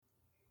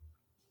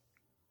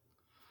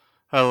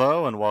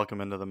Hello and welcome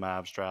into the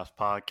Mavs Draft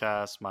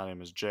podcast. My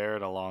name is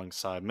Jared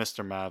alongside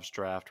Mr. Mavs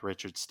Draft,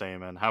 Richard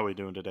Stamen. How are we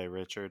doing today,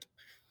 Richard?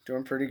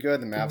 Doing pretty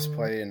good. The Mavs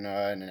play in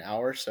an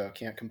hour, so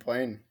can't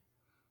complain.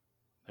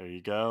 There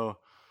you go.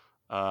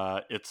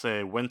 It's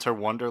a winter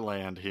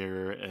wonderland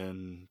here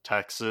in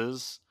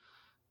Texas,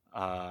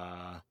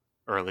 uh,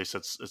 or at least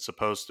it's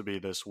supposed to be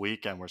this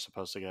weekend. We're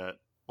supposed to get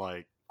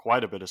like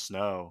quite a bit of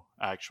snow,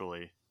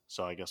 actually.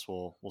 So I guess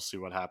we'll see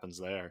what happens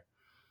there.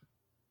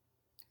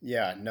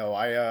 Yeah, no,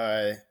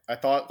 I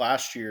thought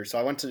last year. So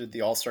I went to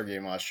the All Star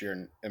game last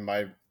year, and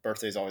my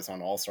birthday's always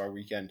on All Star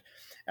weekend,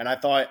 and I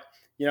thought,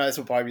 this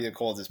will probably be the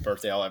coldest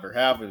birthday I'll ever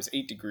have. It was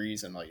 8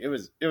 degrees, and like it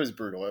was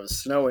brutal. It was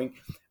snowing.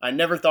 I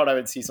never thought I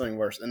would see something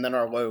worse. And then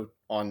our low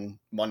on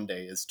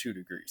Monday is 2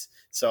 degrees.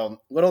 So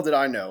little did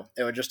I know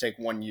it would just take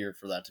 1 year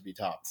for that to be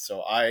topped.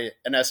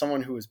 And as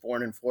someone who was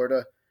born in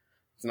Florida,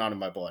 it's not in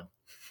my blood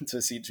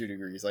to see 2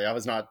 degrees. Like I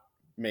was not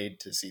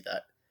made to see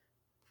that.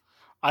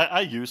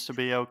 I used to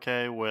be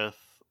okay with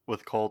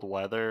cold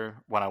weather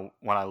when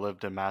I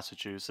lived in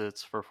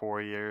Massachusetts for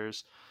 4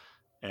 years.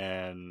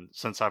 And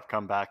since I've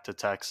come back to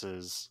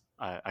Texas,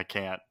 I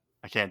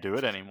can't do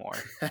it anymore.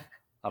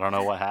 I don't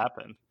know what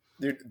happened.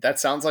 Dude, that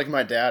sounds like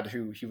my dad,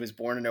 who he was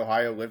born in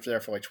Ohio, lived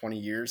there for like 20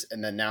 years,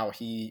 and then now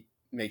he's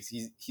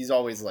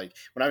always like,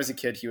 when I was a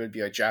kid, he would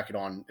be like, jacket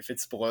on. If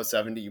it's below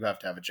 70, you have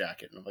to have a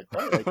jacket. And I'm like,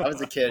 what? Like I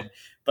was a kid,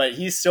 but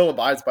he still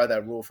abides by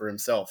that rule for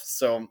himself.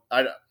 So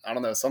I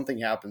don't know. Something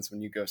happens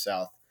when you go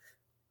south.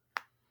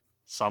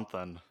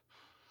 Something.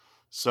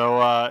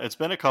 So it's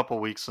been a couple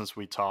weeks since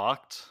we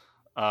talked,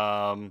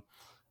 um,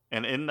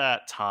 and in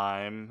that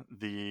time,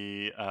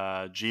 the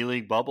G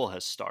League bubble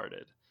has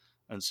started,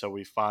 and so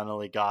we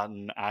finally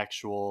gotten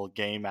actual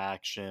game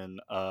action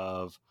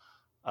of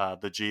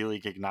the G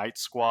League Ignite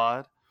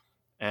squad.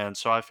 And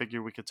so I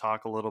figured we could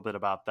talk a little bit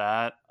about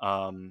that.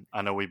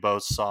 I know we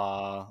both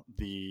saw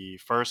the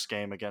first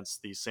game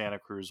against the Santa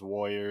Cruz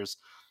Warriors.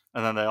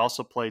 And then they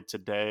also played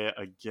today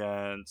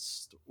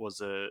against,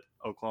 was it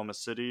Oklahoma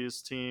City's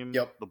team,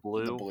 Yep, the the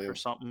Blue or blue.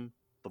 something?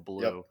 The Yep.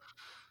 Blue.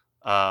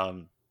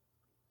 Um,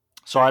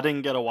 so I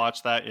didn't get to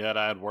watch that yet.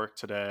 I had work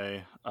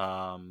today.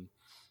 And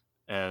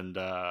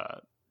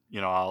I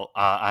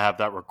have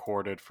that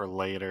recorded for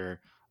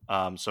later.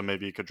 So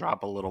maybe you could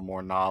drop a little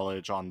more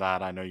knowledge on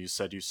that. I know you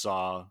said you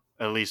saw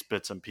at least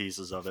bits and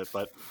pieces of it,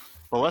 but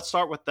let's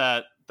start with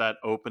that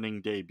opening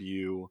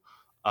debut.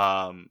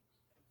 Um,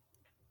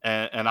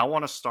 and I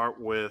want to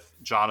start with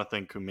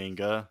Jonathan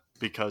Kuminga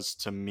because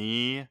to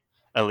me,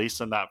 at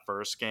least in that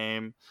first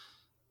game,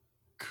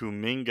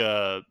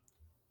 Kuminga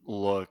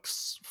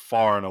looks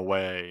far and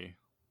away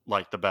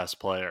like the best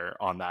player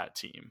on that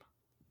team.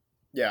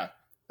 Yeah.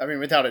 I mean,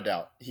 without a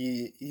doubt,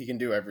 he can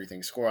do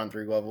everything. Score on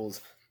three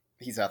levels.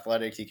 He's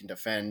athletic. He can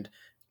defend.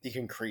 He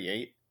can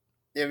create.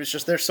 It was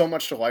just there's so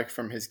much to like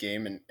from his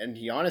game, and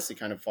he honestly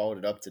kind of followed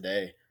it up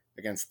today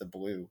against the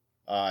Blue.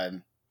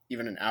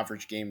 Even an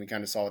average game, we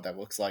kind of saw what that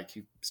looks like.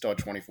 He still had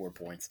 24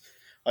 points.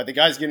 The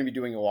guy's going to be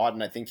doing a lot,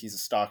 and I think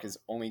his stock is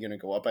only going to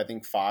go up. I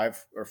think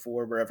 5 or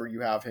 4 wherever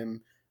you have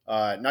him.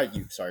 Not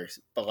you, sorry,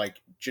 but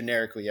like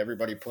generically,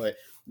 everybody put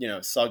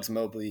Suggs,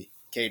 Mobley,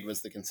 Cade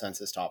was the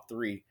consensus top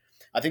three.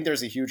 I think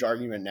there's a huge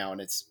argument now,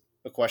 and it's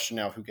a question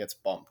now who gets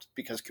bumped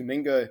because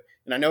Kuminga,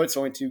 and I know it's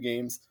only 2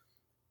 games,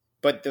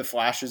 but the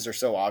flashes are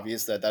so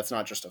obvious that that's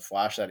not just a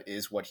flash, that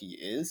is what he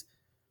is.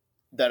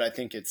 That I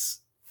think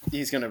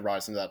he's going to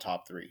rise into that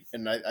top three.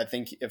 And I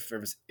think if there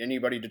was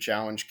anybody to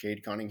challenge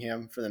Cade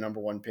Cunningham for the number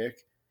one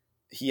pick,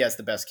 he has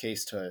the best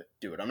case to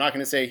do it. I'm not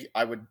going to say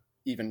I would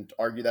even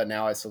argue that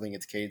now. I still think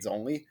it's Cade's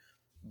only.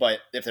 But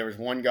if there was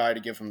one guy to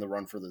give him the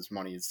run for this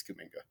money, it's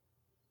Kuminga.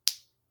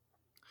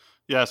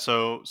 Yeah,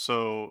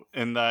 so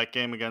in that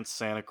game against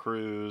Santa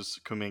Cruz,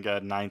 Kuminga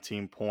had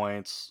 19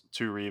 points,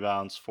 2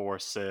 rebounds, 4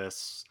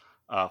 assists,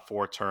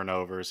 4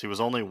 turnovers. He was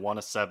only 1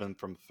 of 7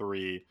 from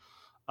three,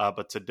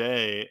 but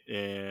today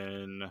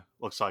in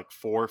looks like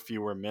 4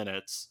 fewer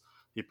minutes,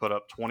 he put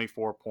up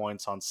 24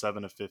 points on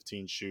 7 of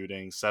 15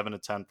 shooting, 7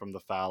 of 10 from the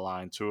foul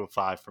line, 2 of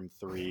 5 from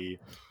three,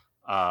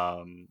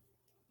 um,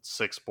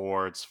 6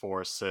 boards,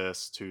 4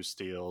 assists, 2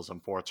 steals,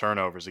 and 4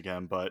 turnovers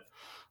again. But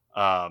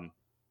um,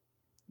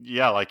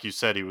 yeah, like you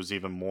said, he was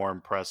even more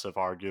impressive,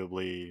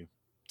 arguably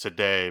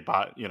today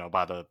by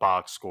the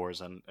box scores,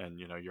 and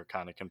you're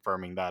kind of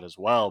confirming that as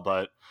well.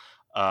 But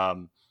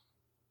um,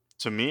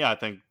 to me, I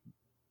think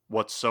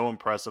what's so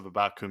impressive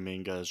about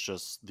Kuminga is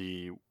just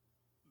the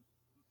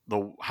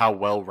how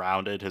well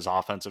rounded his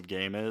offensive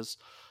game is.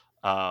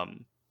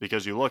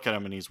 Because you look at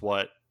him and he's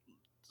what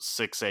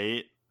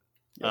 6'8",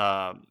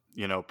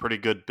 Yep. pretty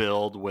good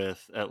build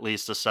with at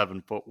least a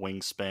 7 foot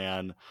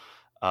wingspan.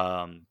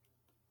 Um,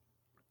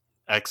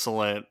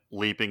 Excellent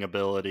leaping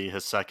ability.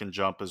 His second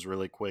jump is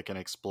really quick and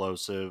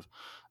explosive.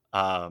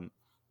 Um,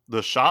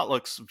 the shot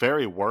looks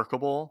very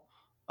workable.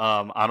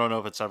 I don't know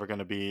if it's ever going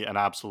to be an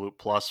absolute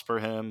plus for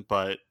him,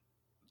 but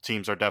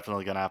teams are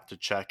definitely going to have to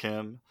check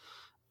him.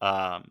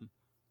 Um,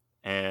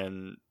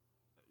 and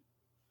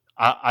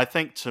I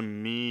think to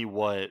me,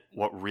 what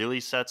really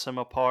sets him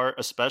apart,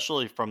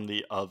 especially from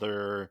the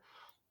other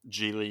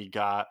G League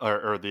guy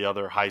or the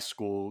other high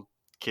school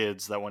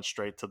kids that went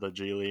straight to the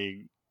G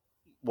League,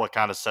 what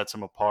kind of sets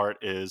him apart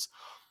is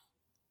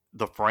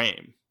the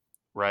frame,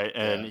 right?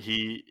 And Yeah.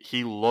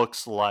 he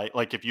looks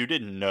like if you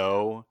didn't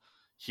know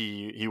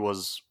he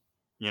was,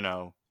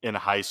 in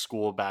high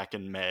school back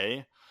in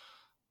May,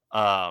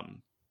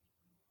 um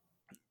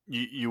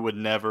you would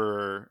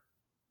never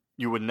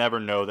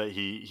know that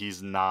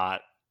he's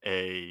not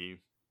a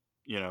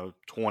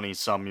 20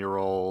 some year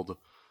old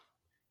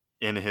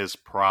in his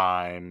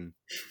prime,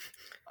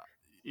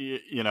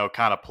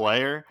 kind of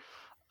player,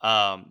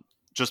 um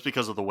just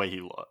because of the way he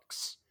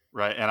looks,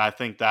 right? And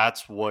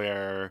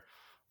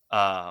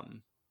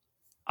um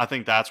I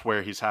think that's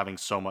where he's having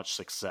so much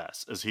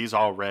success is he's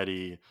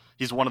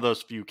one of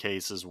those few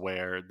cases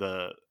where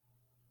the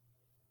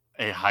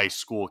a high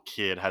school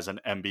kid has an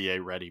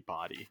NBA ready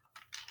body.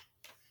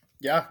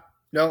 Yeah.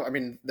 No, I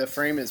mean the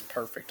frame is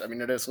perfect. I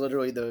mean it is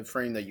literally the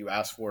frame that you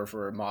ask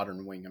for a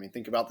modern wing. I mean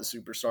think about the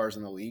superstars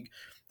in the league.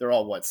 They're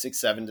all what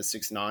 6'7" to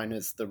 6'9"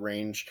 is the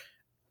range.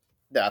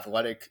 The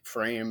athletic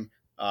frame,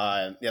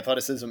 the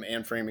athleticism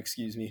and frame,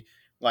 excuse me.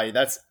 Like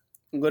that's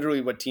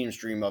literally what teams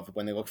dream of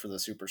when they look for the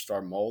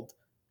superstar mold.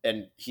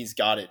 And he's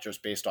got it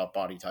just based off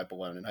body type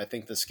alone. And I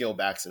think the skill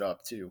backs it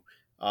up too.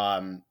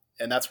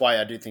 And that's why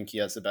I do think he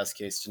has the best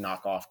case to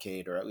knock off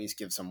Cade or at least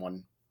give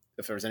someone,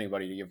 if there was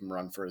anybody to give him a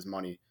run for his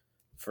money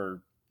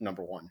for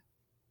number one.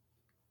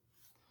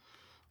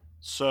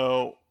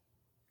 So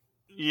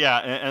yeah,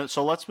 and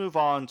so let's move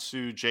on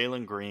to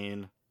Jalen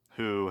Green,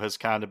 who has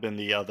kind of been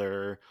the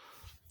other,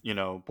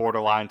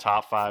 borderline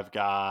top five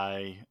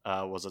guy.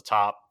 Was a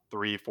top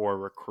 3, 4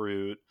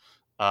 recruit.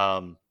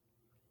 Um,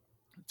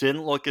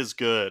 didn't look as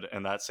good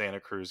in that Santa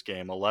Cruz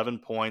game. 11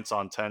 points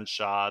on 10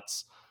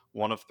 shots,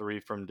 1 of 3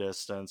 from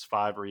distance,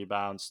 5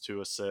 rebounds,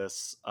 2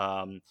 assists.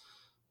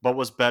 But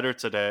was better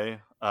today.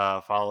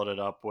 Followed it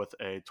up with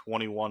a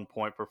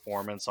 21-point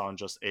performance on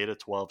just 8 of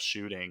 12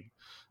 shooting.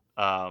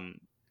 Um,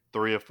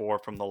 3 of 4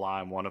 from the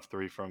line, 1 of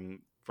 3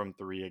 from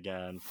three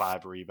again,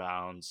 5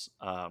 rebounds.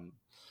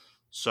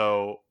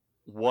 So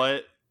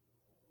what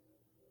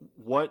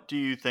do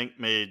you think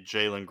made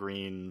Jalen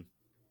Green?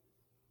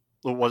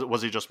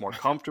 Was he just more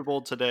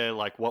comfortable today?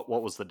 Like what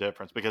was the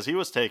difference? Because he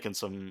was taking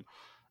some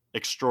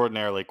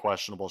extraordinarily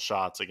questionable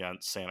shots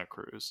against Santa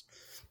Cruz.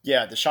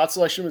 Yeah, the shot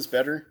selection was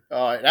better.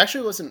 It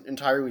actually wasn't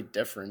entirely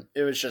different.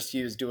 It was just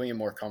he was doing it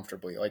more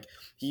comfortably. Like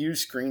he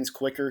used screens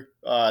quicker.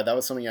 That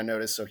was something I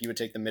noticed. So he would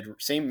take the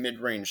same mid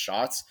range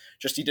shots.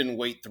 Just he didn't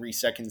wait 3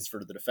 seconds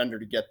for the defender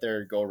to get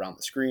there, go around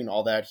the screen,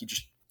 all that. He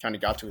just kind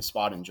of got to his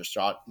spot and just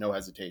shot, no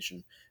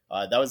hesitation.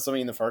 That was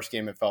something in the first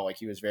game. It felt like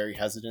he was very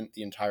hesitant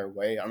the entire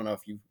way. I don't know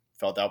if you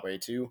felt that way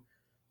too,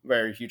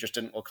 where he just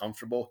didn't look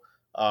comfortable.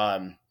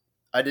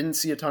 I didn't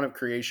see a ton of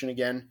creation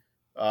again.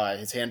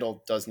 His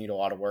handle does need a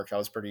lot of work. I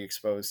was pretty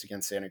exposed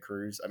against Santa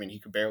Cruz. I mean, he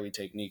could barely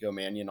take Nico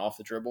Mannion off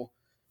the dribble,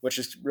 which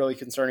is really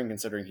concerning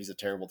considering he's a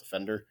terrible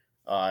defender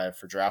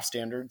for draft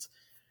standards.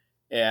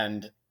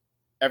 And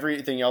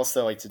everything else,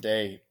 though, like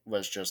today,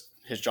 was just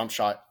his jump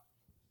shot.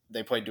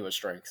 They played to his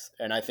strengths.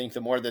 And I think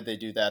the more that they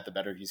do that, the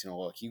better he's going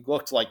to look. He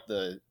looked like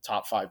the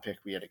top 5 pick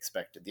we had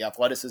expected. The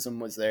athleticism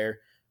was there.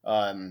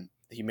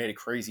 He made a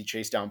crazy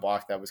chase down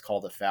block that was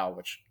called a foul,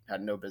 which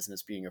had no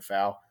business being a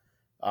foul.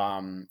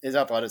 His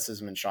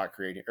athleticism and shot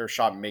creating or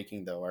shot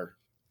making though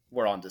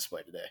were on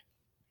display today.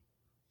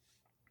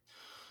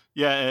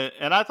 Yeah,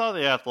 and I thought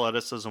the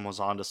athleticism was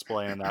on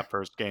display in that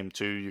first game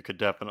too. You could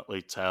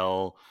definitely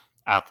tell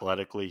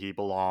athletically he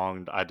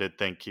belonged. I did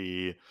think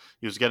he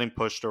was getting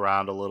pushed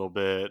around a little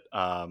bit.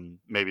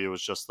 Maybe it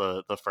was just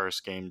the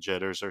first game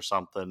jitters or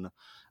something.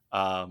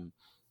 Um,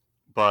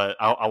 but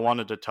I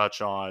wanted to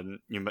touch on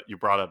you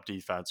brought up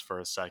defense for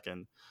a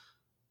second.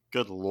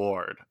 Good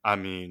lord, I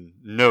mean,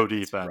 no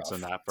It's defense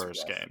in rough. that It's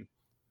first rough. game.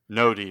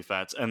 No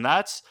defense. And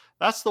that's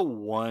the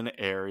one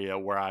area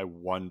where I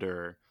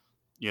wonder,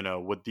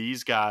 would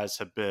these guys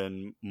have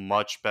been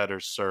much better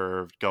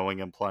served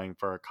going and playing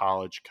for a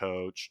college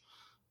coach,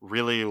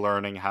 really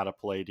learning how to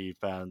play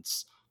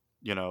defense,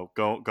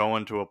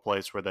 going to a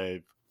place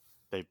where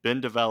they've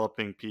been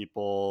developing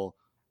people,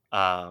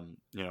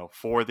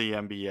 for the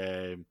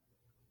NBA,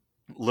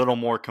 little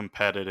more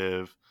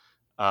competitive.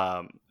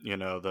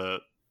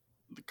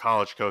 The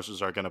college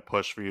coaches are going to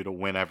push for you to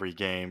win every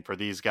game. For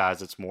these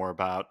guys, it's more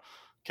about,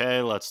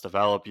 okay, let's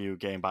develop you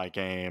game by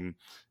game,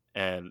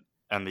 and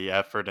the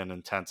effort and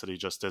intensity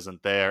just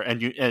isn't there.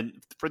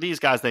 And for these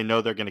guys, they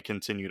know they're going to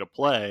continue to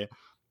play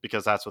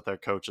because that's what their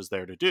coach is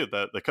there to do.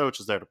 The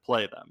coach is there to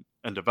play them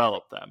and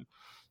develop them.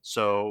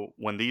 So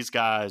when these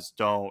guys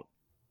don't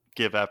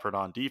give effort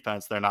on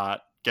defense, they're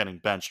not getting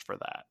benched for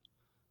that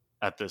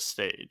at this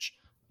stage.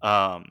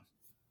 Um,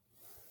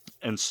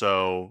 and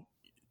so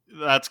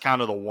that's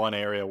kind of the one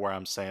area where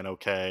I'm saying,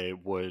 okay,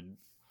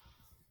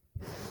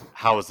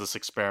 how is this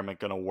experiment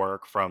going to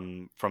work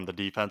from the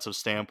defensive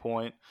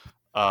standpoint?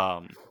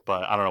 But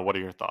I don't know. What are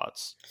your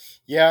thoughts?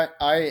 Yeah,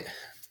 I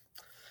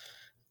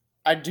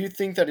do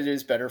think that it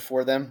is better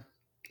for them.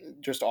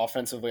 just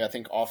offensively, I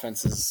think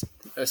offense is,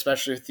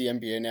 especially with the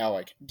NBA now,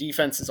 like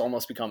defense has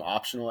almost become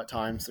optional at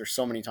times. There's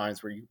so many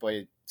times where you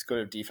play as good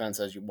of defense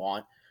as you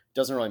want. It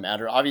doesn't really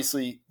matter.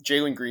 Obviously,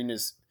 Jalen Green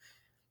is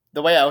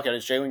the way I look at it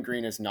is Jalen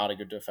Green is not a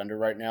good defender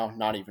right now,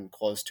 not even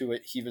close to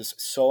it. He was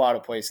so out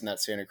of place in that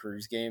Santa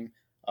Cruz game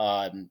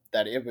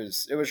that it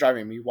was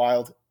driving me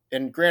wild.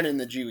 And granted, in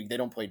the G League, they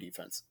don't play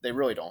defense. They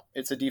really don't.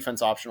 It's a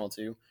defense optional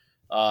too.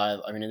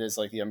 I mean, it is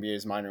like the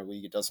NBA's minor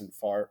league. It doesn't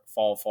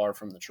fall far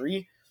from the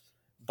tree.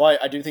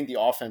 But I do think the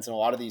offense and a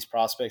lot of these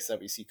prospects that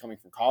we see coming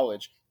from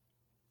college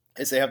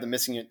is they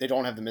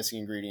don't have the missing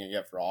ingredient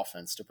yet for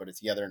offense to put it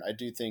together. And I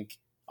do think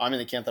I'm in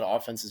the camp that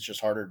offense is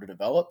just harder to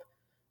develop,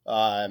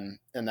 and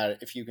that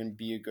if you can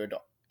be a good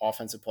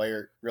offensive player,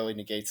 it really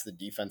negates the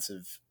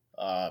defensive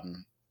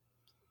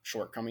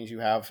shortcomings you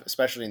have,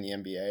 especially in the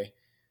NBA.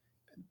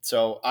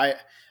 So I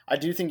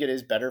do think it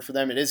is better for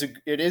them. It is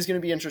going to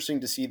be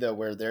interesting to see though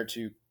where their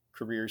two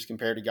careers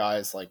compare to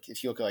guys like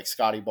if you look at like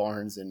Scotty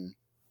Barnes and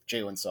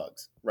Jalen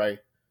Suggs, right?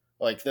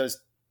 Like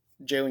those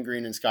Jalen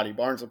Green and Scotty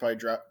Barnes will probably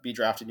be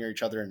drafted near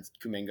each other, and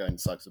Kuminga and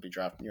Suggs will be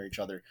drafted near each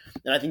other.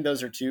 And I think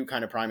those are two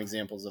kind of prime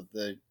examples of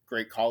the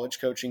great college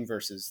coaching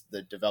versus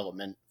the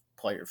development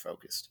player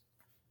focused.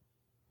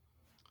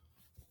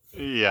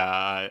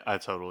 Yeah, I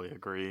totally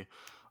agree.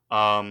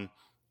 Um,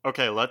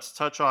 okay, let's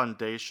touch on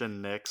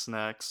Dacian Nix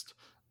next.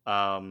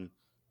 Um,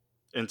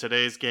 in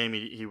today's game,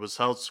 he was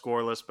held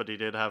scoreless, but he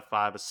did have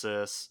 5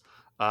 assists.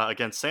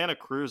 Against Santa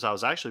Cruz, I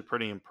was actually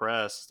pretty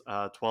impressed.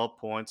 12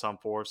 points on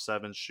 4 of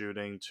 7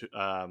 shooting,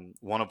 1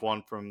 of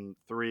 1 from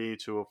 3,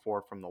 2 of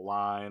 4 from the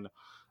line,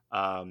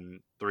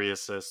 3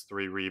 assists,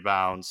 3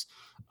 rebounds.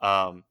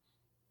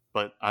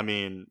 But I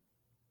mean,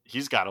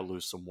 he's got to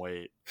lose some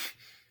weight.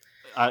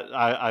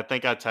 I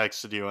think I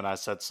texted you and I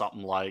said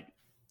something like,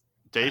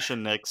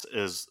 Dacian Nix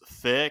is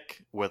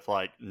thick with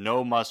like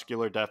no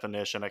muscular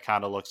definition. It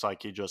kind of looks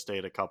like he just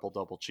ate a couple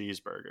double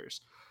cheeseburgers.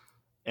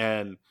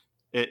 And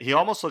he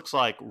almost looks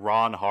like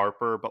Ron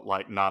Harper, but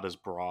like not as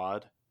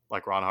broad,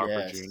 like Ron Harper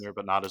Yes. Jr.,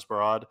 but not as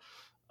broad.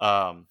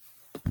 Um,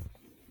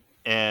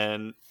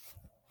 and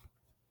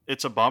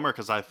it's a bummer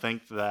because I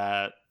think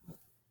that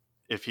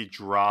if he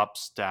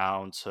drops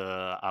down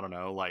to, I don't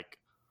know, like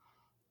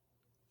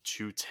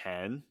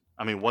 210,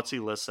 I mean, what's he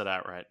listed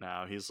at right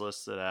now? He's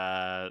listed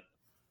at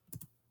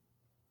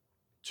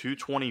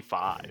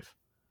 225.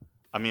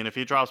 I mean, if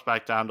he drops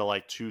back down to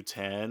like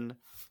 210,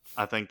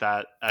 I think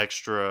that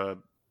extra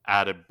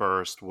added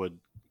burst would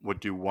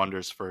do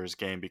wonders for his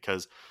game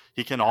because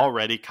he can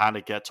already kind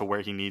of get to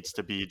where he needs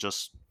to be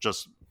just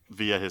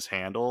via his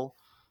handle.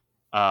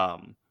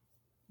 Um,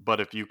 but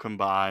if you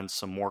combine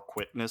some more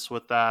quickness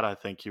with that, I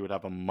think he would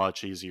have a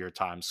much easier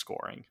time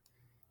scoring.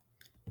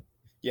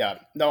 Yeah,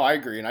 no, I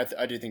agree, and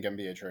I do think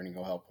NBA training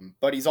will help him.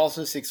 But he's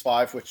also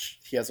 6'5", which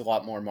he has a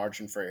lot more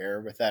margin for error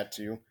with that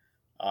too.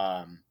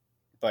 Um,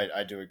 but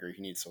I do agree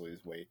he needs to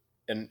lose weight.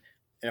 And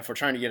if we're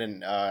trying to get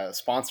in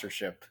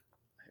sponsorship,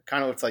 it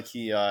kind of looks like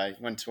he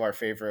went to our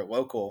favorite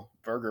local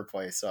burger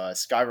place,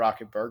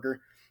 Skyrocket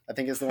Burger. I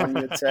think is the one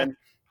you had said.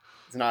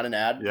 It's not an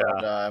ad,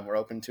 but Yeah, we're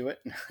open to it.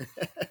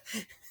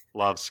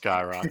 love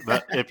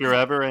Skyrocket. If you're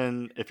ever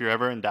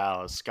in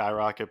Dallas,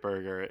 Skyrocket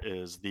Burger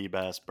is the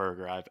best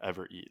burger I've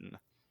ever eaten.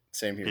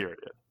 Same here. Period.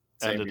 End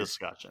Same of here.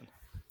 discussion.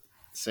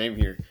 Same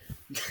here.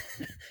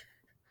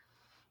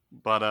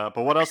 But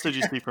what else did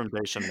you see from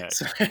Dacian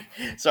Nix?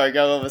 Sorry,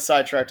 got a little bit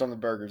sidetracked on the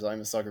burgers. I'm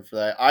a sucker for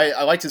that.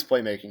 I liked his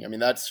playmaking. I mean,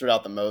 that stood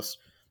out the most.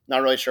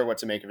 Not really sure what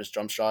to make of his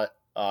jump shot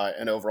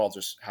and overall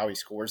just how he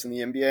scores in the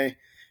NBA.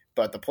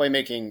 But the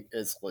playmaking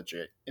is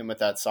legit. And with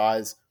that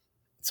size,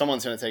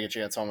 someone's going to take a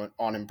chance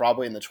on him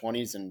probably in the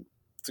 20s. And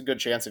it's a good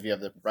chance if you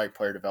have the right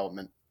player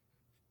development.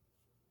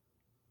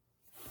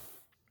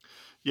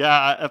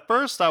 Yeah, at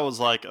first I was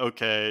like,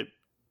 okay,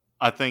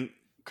 I think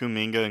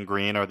Kuminga and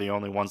Green are the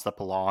only ones that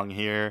belong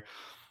here.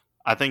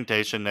 I think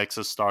Dacian Nix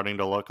is starting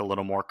to look a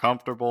little more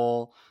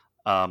comfortable.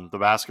 The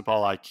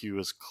basketball IQ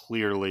is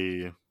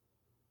clearly,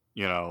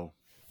 you know,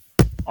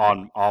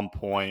 on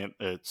point.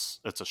 It's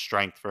a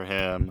strength for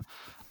him.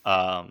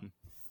 Um,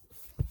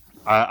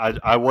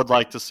 I would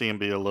like to see him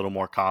be a little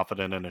more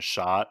confident in his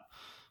shot,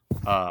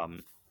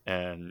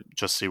 and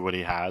just see what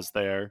he has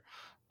there.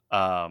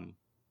 Um,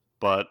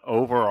 but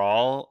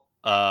overall,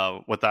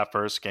 with that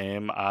first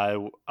game, I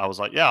was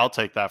like, yeah, I'll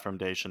take that from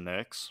Dacian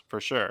Nix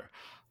for sure.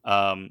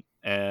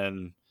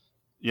 And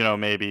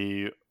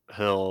maybe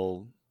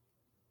he'll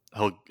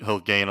he'll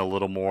gain a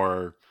little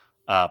more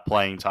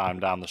playing time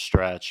down the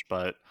stretch,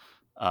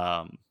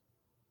 um,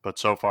 but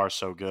so far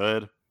so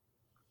good.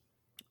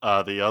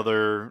 The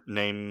other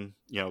name,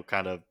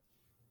 kind of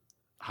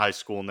high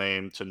school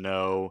name to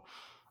know,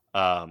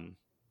 um,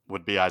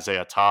 would be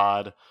Isaiah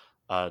Todd.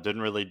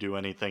 Didn't really do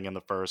anything in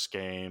the first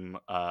game.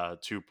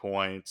 2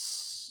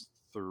 points,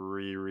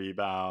 3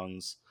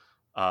 rebounds,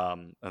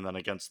 and then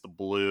against the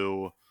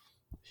Blue,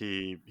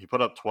 he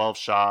put up 12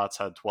 shots,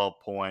 had 12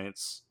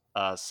 points,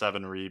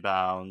 7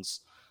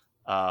 rebounds.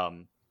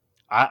 Um,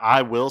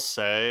 I will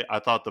say I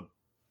thought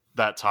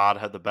that Todd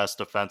had the best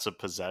defensive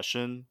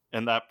possession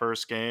in that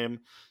first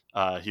game.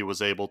 He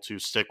was able to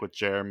stick with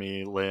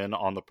Jeremy Lin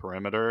on the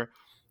perimeter,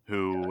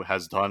 who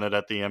has done it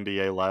at the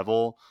NBA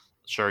level.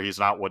 Sure, he's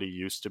not what he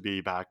used to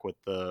be back with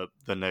the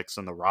Knicks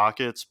and the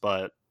Rockets,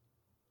 but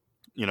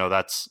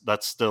that's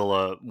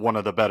still one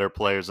of the better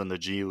players in the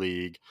G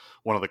League,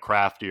 one of the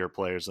craftier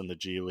players in the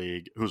G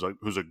League, who's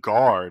a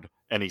guard,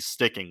 and he's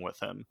sticking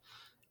with him.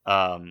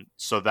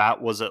 So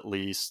that was at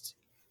least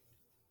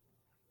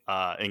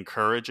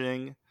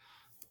encouraging,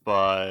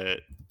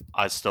 but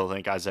I still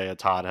think Isaiah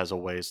Todd has a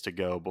ways to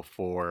go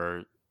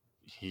before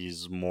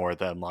he's more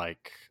than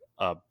like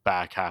a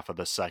back half of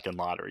the second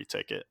lottery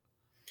ticket.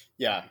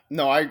 Yeah,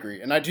 no, I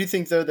agree, and I do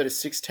think though that a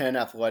 6'10"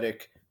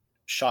 athletic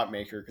shot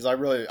maker, because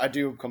I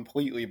do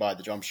completely buy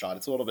the jump shot.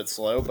 It's a little bit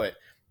slow, but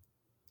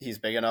he's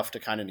big enough to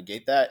kind of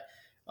negate that.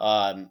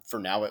 For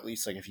now, at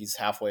least, like if he's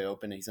halfway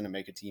open, he's going to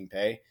make a team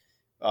pay.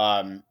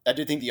 I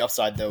do think the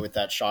upside though with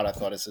that shot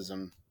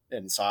athleticism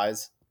and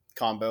size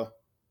combo,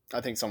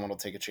 I think someone will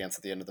take a chance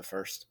at the end of the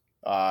first.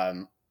 At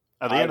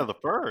the end of the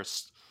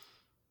first,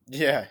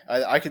 yeah,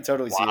 I could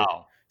totally see it.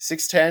 wow.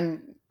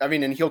 6'10", I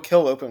mean, and he'll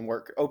kill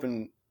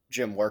open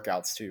gym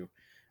workouts too.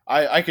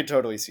 I could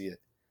totally see it.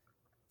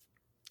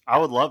 I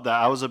would love that.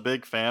 I was a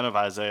big fan of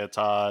Isaiah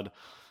Todd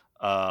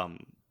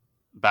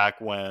back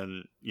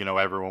when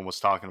everyone was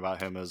talking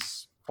about him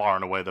as far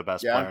and away the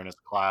best Yeah. player in his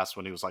class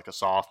when he was like a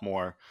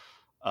sophomore.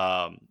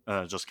 And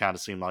it just kind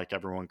of seemed like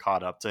everyone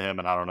caught up to him,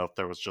 and I don't know if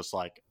there was just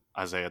like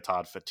Isaiah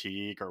Todd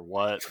fatigue or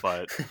what,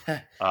 but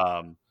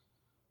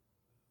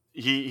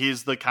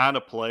he's the kind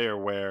of player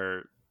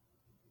where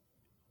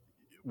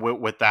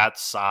with that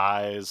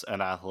size and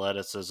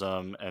athleticism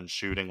and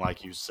shooting,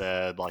 like you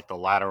said, like the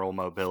lateral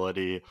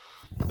mobility,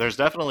 there's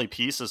definitely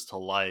pieces to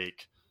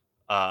like.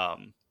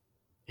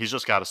 He's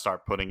just got to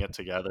start putting it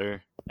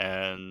together,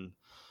 and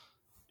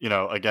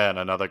again,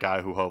 another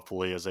guy who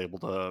hopefully is able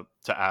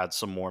to add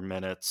some more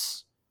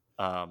minutes,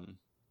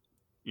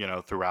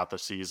 throughout the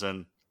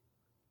season.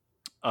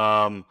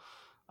 I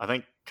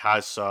think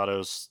Kai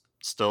Sato's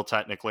still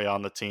technically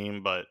on the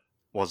team, but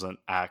wasn't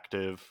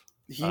active.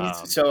 I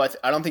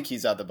don't think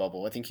he's at the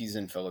bubble. I think he's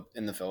in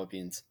the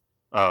Philippines.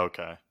 Oh,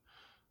 okay.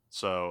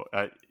 So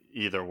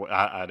either way,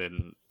 I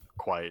didn't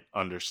quite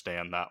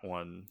understand that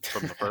one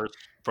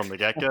from the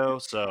get go.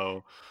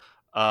 So,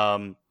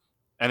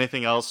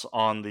 anything else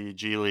on the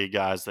G League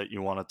guys that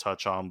you want to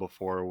touch on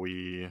before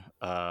we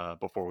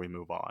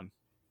move on?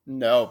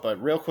 No,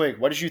 but real quick,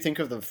 what did you think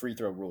of the free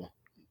throw rule?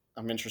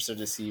 I'm interested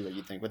to see what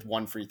you think with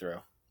one free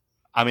throw.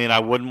 I mean, I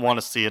wouldn't want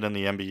to see it in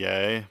the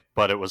NBA,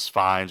 but it was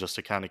fine just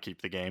to kind of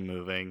keep the game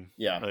moving.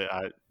 Yeah.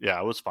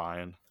 It was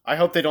fine. I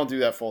hope they don't do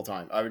that full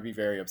time. I would be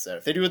very upset.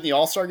 If they do it in the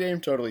All-Star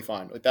game, totally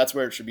fine. Like that's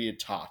where it should be at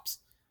tops,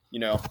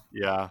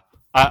 Yeah.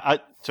 I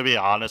to be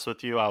honest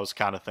with you, I was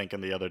kind of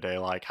thinking the other day,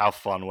 like, how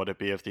fun would it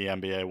be if the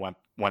NBA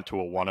went to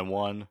a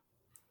 1-and-1?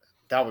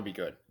 That would be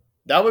good.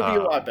 That would be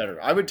a lot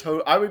better. I would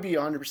be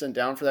 100%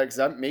 down for that because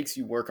that makes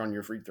you work on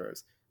your free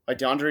throws. Like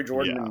DeAndre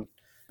Jordan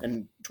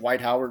and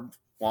Dwight Howard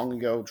long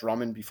ago,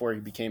 Drummond before he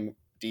became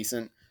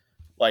decent.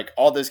 Like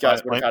all those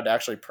guys would have had to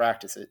actually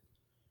practice it.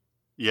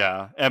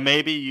 Yeah, and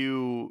maybe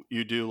you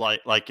do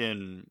like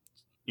in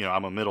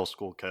I'm a middle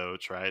school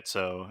coach, right?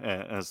 So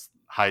as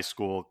high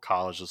school,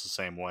 college is the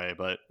same way,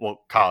 but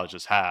college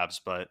is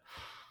halves, but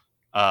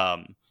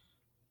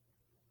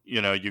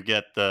you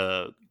get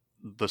the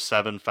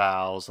 7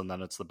 fouls and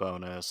then it's the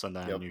bonus, and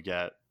then you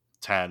get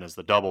 10 as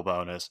the double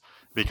bonus.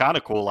 It'd be kind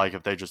of cool, like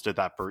if they just did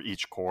that for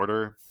each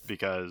quarter,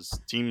 because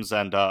teams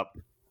end up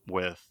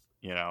with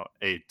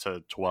 8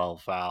 to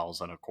 12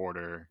 fouls in a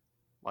quarter.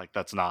 Like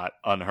that's not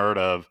unheard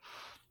of,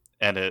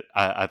 and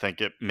I think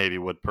it maybe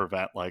would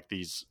prevent like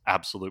these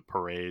absolute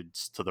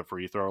parades to the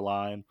free throw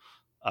line.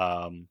 So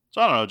I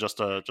don't know, just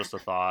a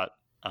thought.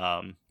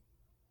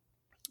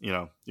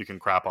 You can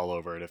crap all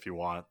over it if you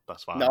want.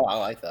 That's fine. No, I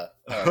like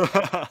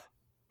that.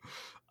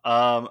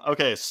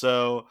 Okay,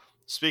 so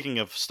speaking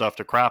of stuff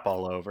to crap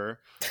all over,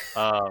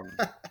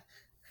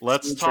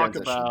 let's talk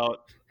about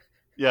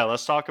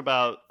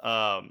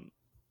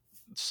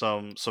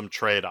some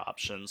trade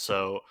options.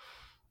 So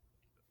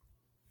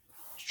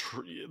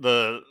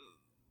the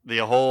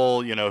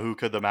whole who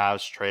could the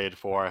Mavs trade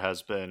for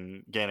has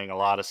been gaining a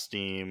lot of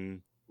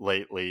steam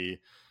lately.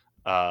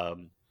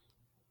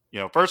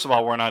 First of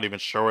all, we're not even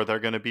sure they're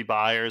going to be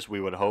buyers.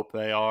 We would hope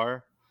they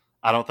are.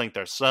 I don't think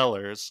they're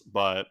sellers,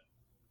 but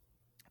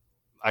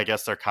I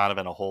guess they're kind of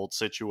in a hold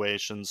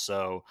situation.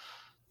 So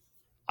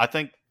I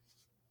think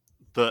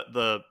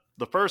the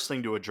first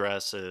thing to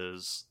address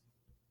is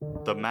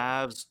the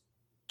Mavs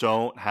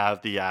don't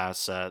have the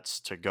assets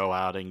to go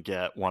out and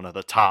get one of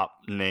the top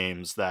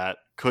names that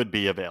could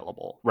be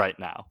available right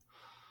now.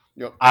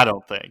 Yep. I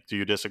don't think. Do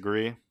you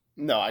disagree?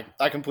 No,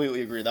 I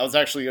completely agree. That was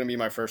actually going to be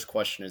my first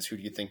question: is who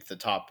do you think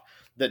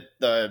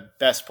the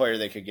best player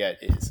they could get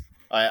is?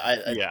 I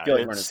feel like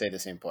we're going to say the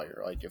same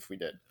player. Like if we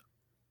did.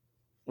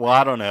 Well,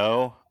 I don't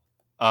know.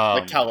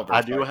 Like caliber.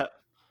 I do have.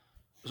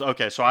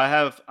 Okay, so I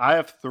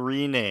have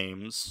 3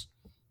 names.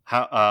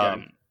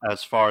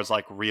 As far as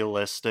like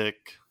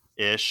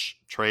realistic-ish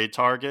trade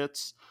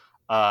targets,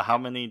 How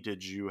many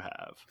did you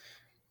have?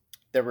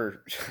 There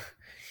were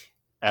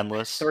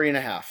Endless?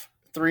 3.5,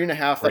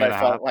 3.5 that Three I and a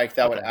half? felt like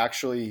that would Okay.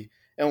 actually,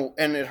 and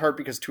it hurt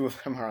because two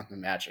of them are on the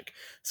Magic.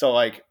 So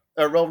like,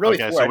 well, really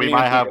Okay, four. so I we didn't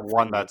even might think have of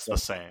one three. that's the So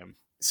same.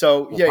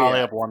 We'll yeah, probably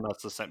yeah, have one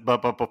that's the same.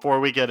 But before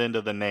we get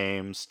into the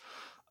names,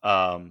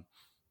 um,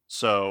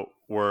 so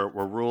we're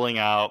ruling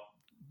out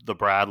the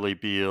Bradley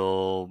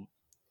Beal,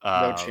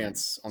 no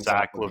chance on Zach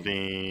Zach Levine.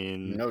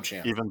 Levine, No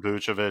chance. even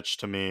Vucevic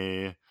to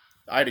me.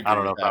 I'd I agree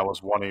don't know with if that that.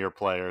 was one of your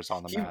players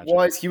on the He Magic.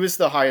 was. He was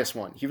the highest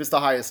one. He was the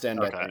highest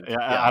end. I Okay, think. yeah,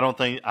 Yeah, I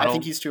I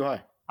think don't he's too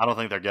high. I don't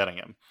think they're getting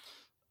him.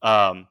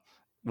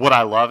 Would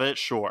I love it?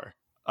 Sure.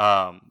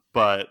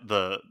 But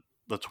the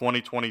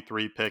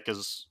 2023 pick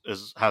is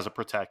has a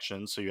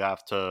protection, so you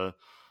have to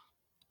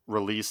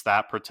release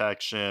that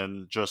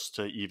protection just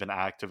to even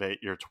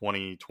activate your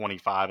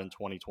 2025 and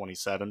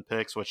 2027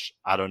 picks, which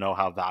I don't know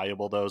how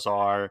valuable those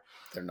are.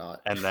 They're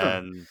not. And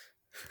then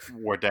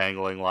we're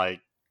dangling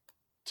like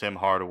Tim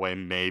Hardaway,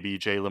 maybe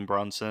Jalen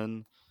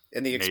Brunson,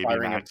 In the maybe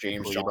expiring of Maxi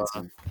James Kleba.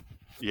 Johnson.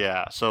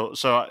 Yeah, so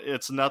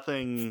it's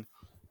nothing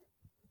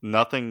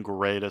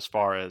great as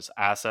far as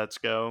assets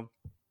go.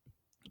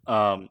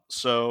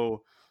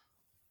 So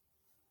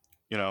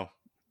you know,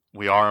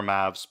 we are a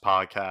Mavs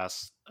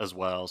podcast as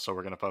well, so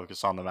we're going to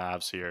focus on the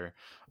Mavs here.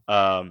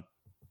 Um,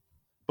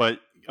 but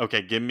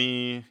okay, give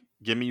me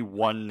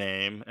one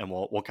name, and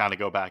we'll kind of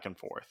go back and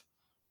forth.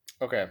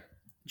 Okay,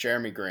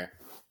 Jeremy Grant.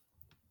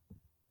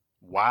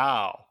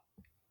 Wow.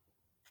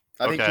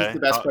 I think he's Okay, the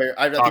best player.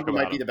 I think talk he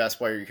might about be him. the best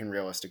player you can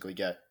realistically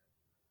get.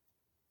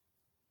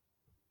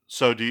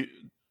 So do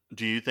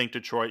you think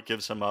Detroit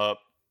gives him up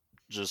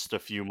just a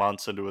few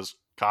months into his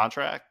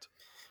contract?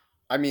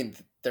 I mean,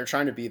 they're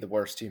trying to be the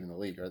worst team in the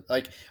league. Right?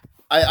 Like,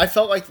 I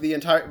felt like the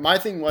entire my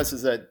thing was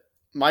is that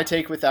my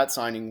take with that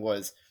signing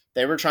was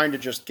they were trying to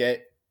just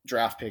get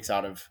draft picks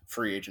out of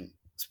free agent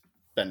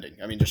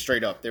spending. I mean, just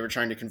straight up, they were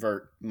trying to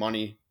convert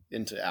money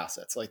into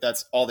assets. Like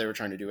that's all they were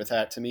trying to do with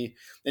that to me.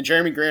 And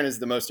Jeremy Grant is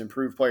the most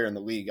improved player in the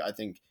league. I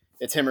think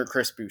it's him or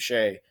Chris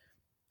Boucher.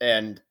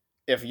 And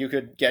if you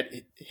could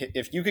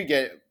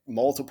get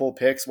multiple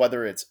picks,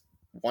 whether it's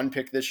one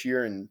pick this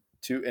year and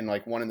two and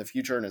like one in the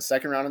future and a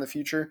second round in the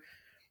future,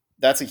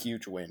 that's a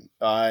huge win.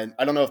 I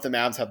don't know if the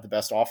Mavs have the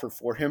best offer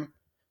for him,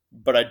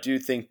 but I do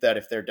think that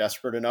if they're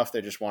desperate enough,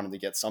 they just wanted to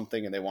get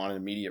something and they want an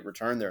immediate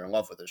return. They're in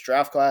love with his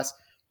draft class.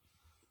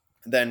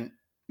 Then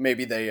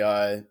maybe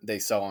they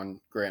sell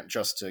on Grant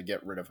just to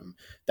get rid of him.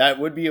 That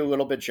would be a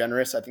little bit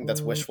generous. I think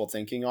that's wishful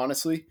thinking,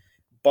 honestly.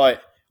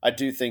 But I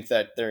do think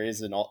that there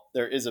is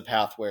a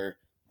path where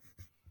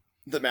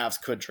the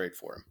Mavs could trade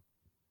for him.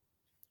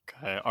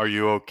 Okay, are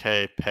you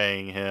okay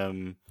paying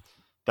him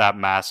that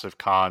massive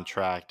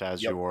contract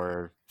as Yep.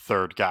 your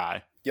third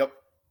guy? Yep.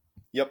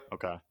 Yep.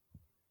 Okay.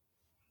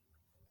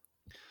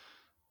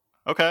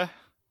 Okay.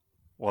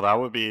 Well, that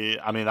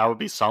would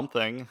be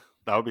something.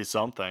 That would be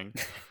something.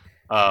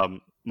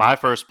 My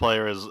first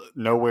player is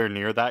nowhere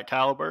near that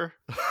caliber.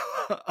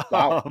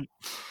 Wow. um,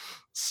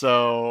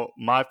 so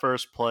my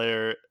first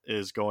player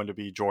is going to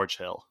be George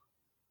Hill.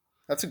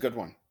 That's a good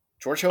one.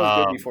 George Hill was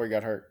good Um, before he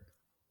got hurt.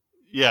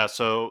 yeah,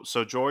 so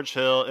George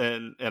Hill,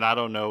 and I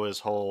don't know his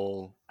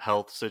whole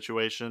health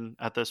situation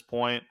at this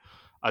point.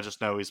 I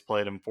just know he's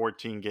played in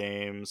 14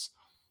 games.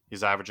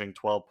 He's averaging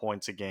 12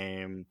 points a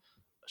game,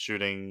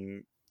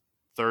 shooting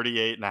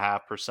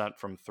 38.5%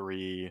 from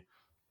three.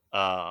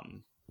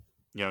 Um,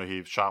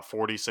 he shot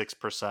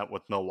 46%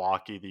 with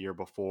Milwaukee the year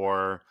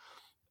before,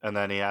 and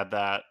then he had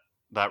that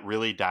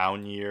really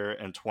down year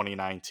in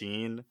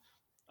 2019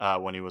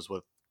 when he was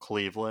with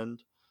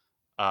Cleveland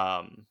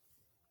um,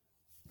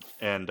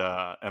 and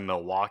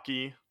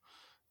Milwaukee,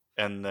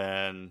 and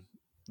then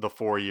the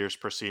 4 years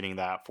preceding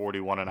that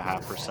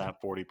 41.5%,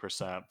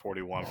 40%,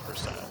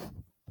 41%.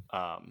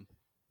 Um,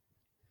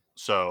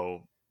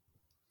 so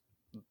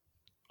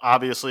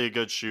obviously a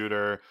good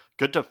shooter,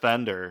 good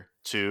defender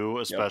too,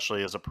 Yep.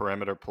 especially as a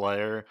perimeter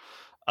player.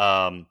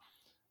 Um,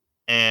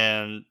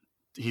 and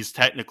he's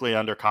technically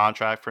under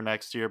contract for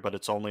next year, but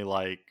it's only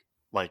like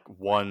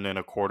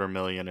 1.25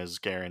 million is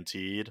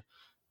guaranteed.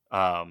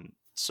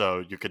 So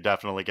you could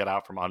definitely get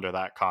out from under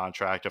that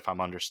contract if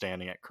I'm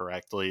understanding it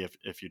correctly.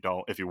 If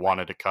you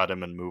wanted to cut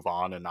him and move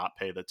on and not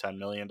pay the $10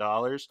 million.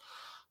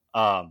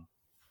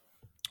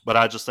 But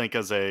I just think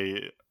as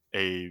a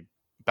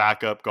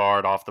backup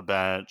guard off the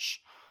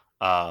bench,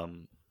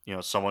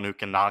 someone who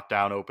can knock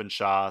down open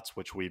shots,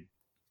 which we've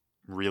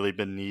really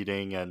been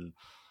needing, and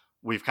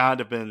we've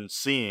kind of been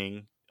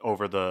seeing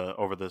over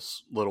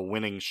this little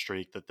winning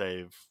streak that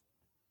they've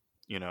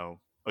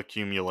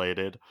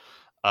accumulated.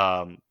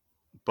 Um,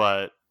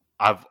 but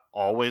I've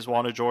always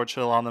wanted George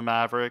Hill on the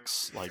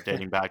Mavericks, like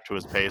dating back to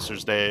his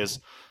Pacers days.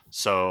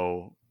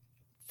 So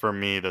for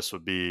me, this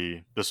would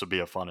be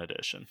a fun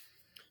addition.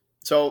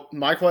 So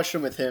my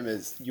question with him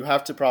is, you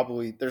have to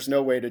probably. There's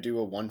no way to do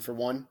a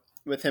 1-for-1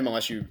 with him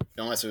unless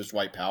it was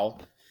Dwight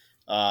Powell,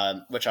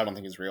 which I don't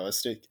think is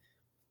realistic.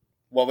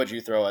 What would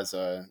you throw as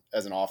an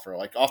offer?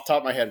 Like off the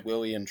top of my head,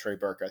 Willie and Trey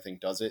Burke I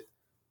think does it,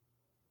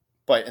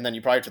 and then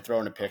you probably have to throw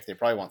in a pick. They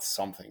probably want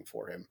something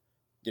for him.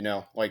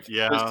 Yeah.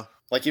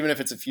 Like even if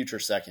it's a future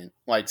second,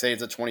 like say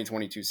it's a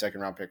 2022 second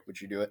round pick, would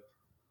you do it?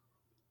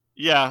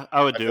 Yeah,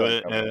 I would I feel do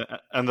like it. I would.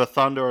 And the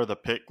Thunder are the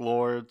pick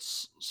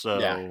lords,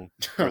 Yeah.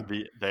 so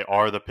they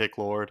are the pick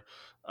lord.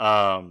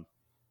 Um,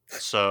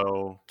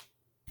 so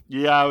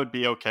yeah, I would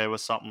be okay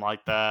with something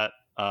like that.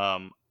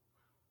 I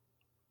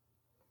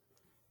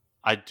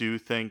do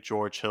think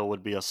George Hill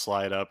would be a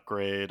slight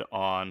upgrade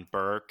on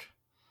Burke,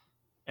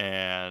 Yep.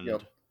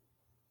 and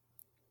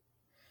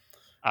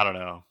I don't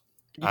know.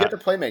 You I, get the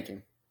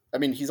playmaking. I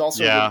mean, he's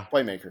also a good yeah,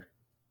 playmaker.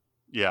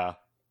 yeah,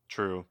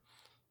 true.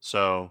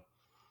 So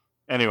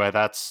anyway,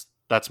 that's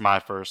my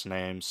first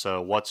name.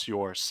 So what's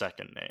your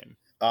second name?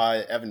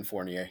 Evan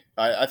Fournier.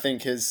 I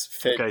think his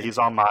fit. Okay, he's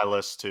on my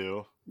list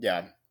too.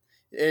 Yeah.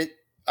 It.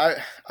 I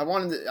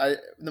wanted.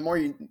 The more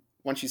you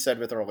once you said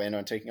with Orlando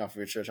and taking off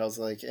Vucevic, I was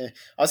like, I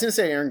was gonna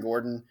say Aaron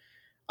Gordon.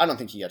 I don't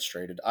think he gets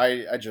traded.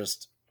 I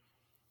just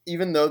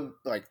even though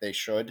like they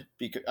should,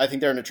 because I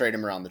think they're going to trade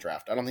him around the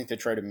draft. I don't think they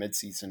trade him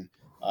midseason.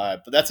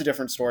 But that's a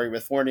different story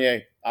with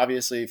Fournier.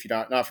 Obviously, if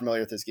you're not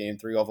familiar with his game,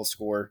 3 level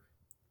score,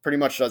 pretty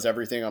much does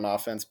everything on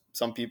offense.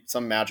 Some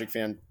Magic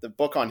fan, the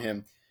book on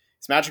him,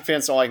 his Magic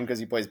fans don't like him because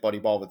he plays buddy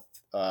ball with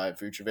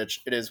Vucevic.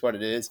 It is what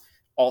it is.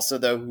 Also,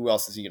 though, who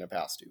else is he going to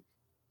pass to?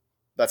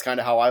 That's kind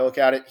of how I look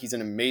at it. He's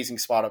an amazing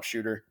spot up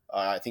shooter.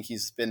 I think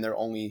he's been their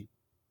only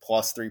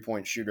plus 3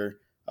 point shooter.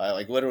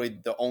 Like literally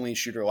the only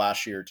shooter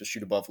last year to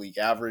shoot above league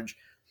average.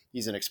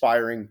 He's an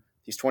expiring.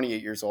 He's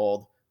 28 years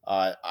old.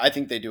 I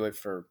think they do it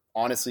for,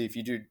 honestly, if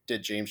you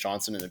did James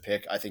Johnson in a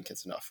pick, I think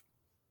it's enough.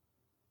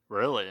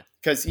 Really?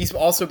 Because he's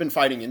also been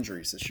fighting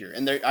injuries this year.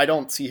 And I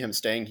don't see him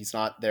staying. He's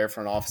not there.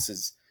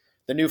 The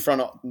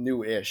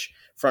new-ish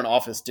front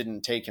office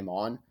didn't take him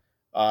on.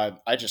 I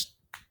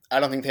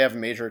don't think they have a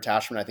major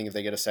attachment. I think if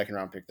they get a second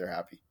round pick, they're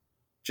happy.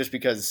 Just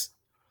because,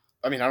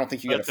 I mean, I don't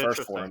think you get That's a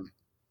first for interesting. him.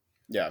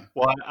 Yeah.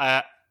 Well,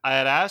 I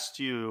had asked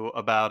you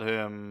about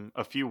him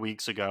a few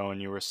weeks ago,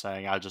 and you were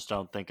saying I just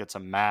don't think it's a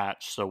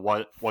match. So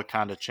what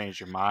kind of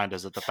changed your mind?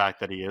 Is it the fact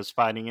that he is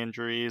fighting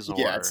injuries,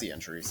 Yeah, it's or the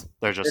injuries.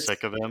 they're just It's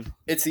sick of him?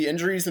 it's the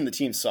injuries and the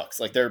team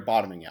sucks. Like they're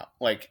bottoming out.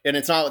 Like, and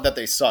it's not that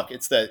they suck;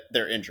 it's that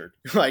they're injured.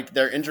 Like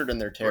they're injured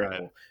and they're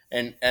terrible.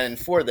 Right. And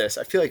for this,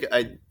 I feel like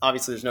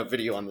obviously there's no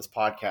video on this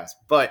podcast,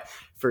 but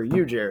for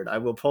you, Jared, I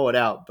will pull it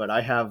out. But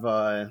I have,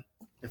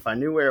 if I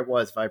knew where it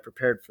was, if I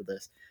prepared for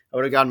this, I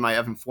would have gotten my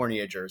Evan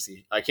Fournier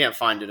jersey. I can't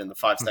find it in the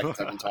 5 seconds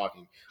I've been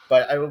talking,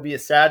 but it will be a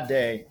sad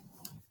day.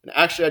 And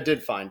actually, I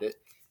did find it.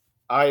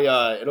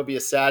 It'll be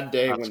a sad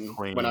day That's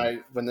clean.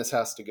 when this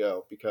has to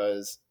go,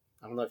 because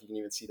I don't know if you can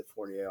even see the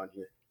Fournier on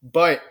here.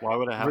 But Why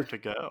would it have to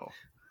go?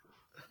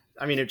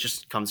 I mean, it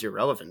just becomes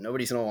irrelevant.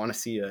 Nobody's gonna want to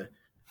see a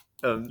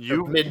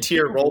You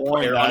mid-tier you've role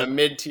worn player on that- a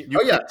mid-tier. You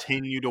Oh yeah,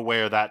 continue to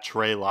wear that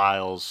Trey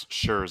Lyles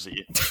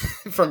jersey.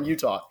 from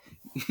Utah,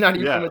 not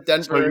even Yeah. with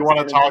Denver. So you want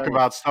to San talk Antonio.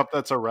 about stuff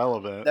that's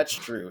irrelevant? That's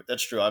true.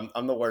 That's true.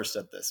 I'm the worst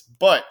at this,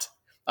 but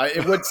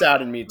it would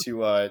sadden me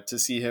to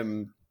see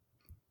him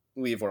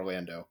leave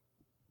Orlando.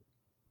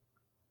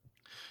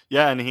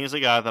 Yeah, and he's a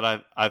guy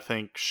that I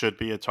think should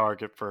be a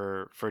target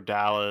for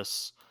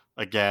Dallas.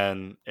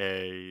 Again,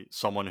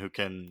 someone who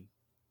can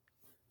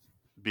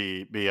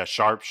be a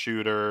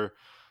sharpshooter.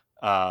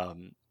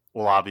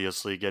 Will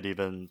obviously get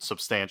even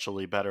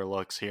substantially better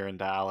looks here in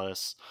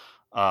Dallas.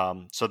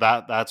 So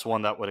that's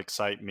one that would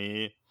excite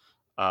me.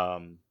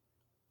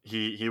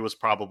 He was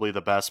probably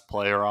the best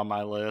player on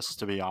my list,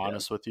 to be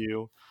honest with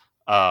you.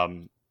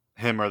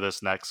 Him or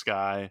this next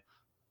guy.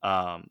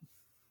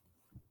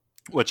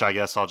 Which I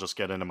guess I'll just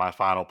get into my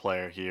final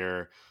player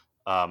here.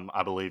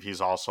 I believe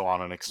he's also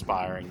on an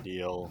expiring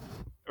deal.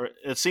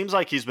 It seems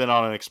like he's been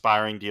on an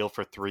expiring deal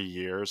for 3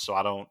 years, so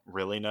I don't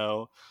really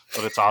know.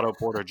 But it's Otto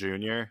Porter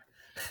Jr.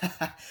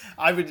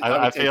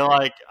 I feel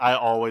like I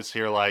always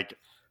hear like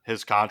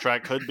his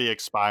contract could be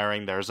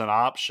expiring. There's an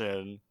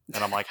option,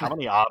 and I'm like, how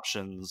many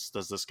options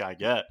does this guy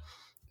get?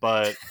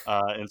 But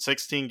in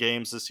 16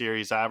 games this year,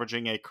 he's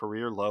averaging a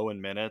career low in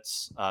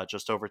minutes,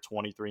 just over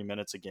 23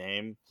 minutes a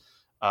game.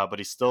 But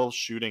he's still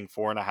shooting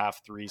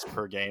 4.5 threes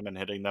per game and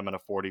hitting them in a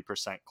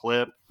 40%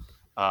 clip.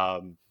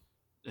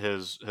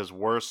 His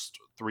worst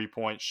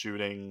 3-point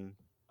shooting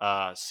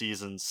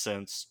season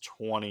since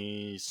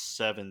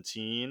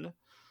 2017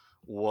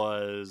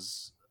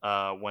 was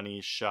when he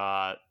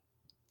shot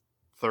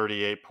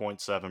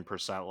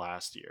 38.7%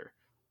 last year.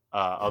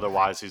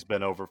 Otherwise, he's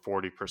been over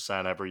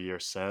 40% every year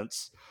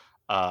since.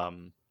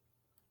 And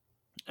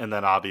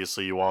then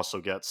obviously you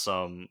also get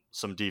some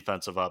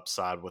defensive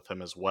upside with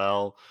him as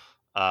well.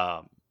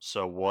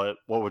 So what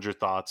would your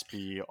thoughts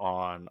be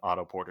on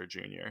Otto Porter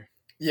Jr.?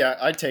 Yeah,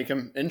 I'd take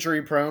him.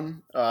 Injury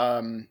prone.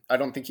 I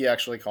don't think he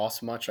actually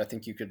costs much. I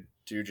think you could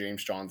do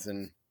James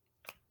Johnson.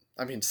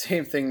 I mean,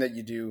 same thing that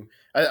you do.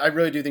 I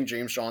really do think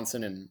James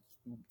Johnson and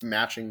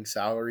matching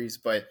salaries,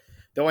 but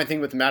the only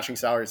thing with the matching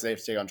salaries, they have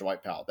to take on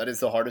Dwight Powell. That is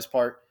the hardest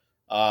part.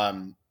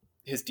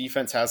 His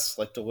defense has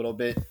slipped a little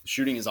bit.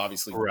 Shooting is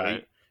obviously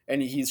great,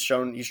 and he's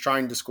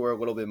trying to score a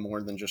little bit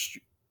more than just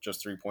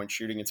 3-point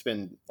shooting. It's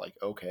been like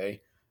okay.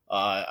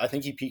 I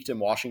think he peaked in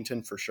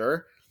Washington for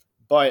sure,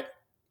 but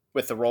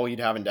with the role he'd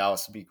have in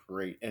Dallas would be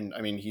great. And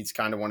I mean, he's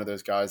kind of one of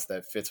those guys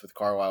that fits with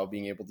Carlisle,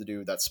 being able to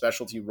do that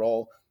specialty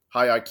role,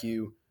 high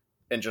IQ,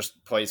 and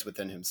just plays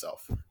within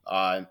himself.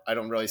 I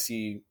don't really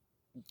see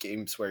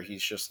games where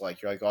he's just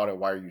like, you're like, Otto,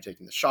 why are you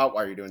taking the shot?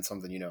 Why are you doing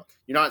something? You're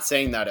not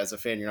saying that as a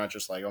fan. You're not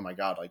just like, oh my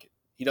God, like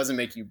he doesn't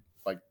make you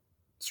like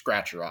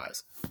scratch your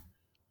eyes.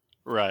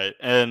 Right.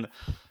 And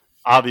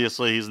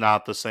obviously he's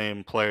not the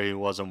same player he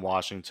was in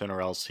Washington,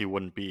 or else he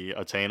wouldn't be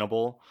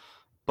attainable.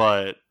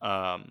 But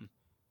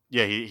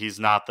yeah, he's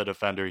not the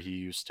defender he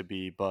used to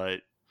be.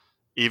 But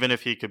even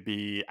if he could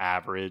be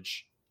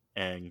average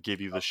and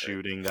give you the Okay.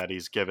 shooting that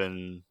he's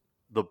given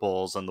the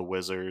Bulls and the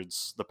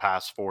Wizards the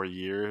past 4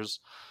 years,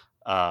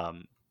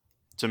 um,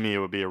 to me it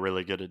would be a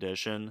really good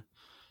addition.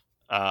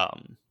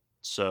 Um,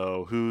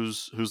 so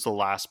who's the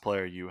last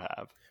player you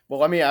have? Well,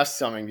 let me ask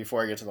something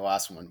before I get to the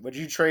last one. Would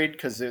you trade,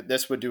 because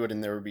this would do it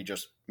and there would be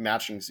just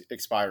matching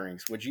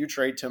expirings, would you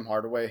trade Tim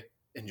Hardaway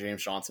and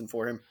James Johnson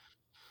for him?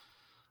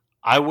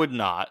 I would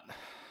not.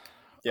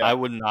 Yeah. I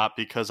would not,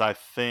 because I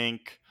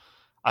think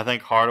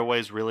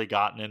Hardaway's really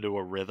gotten into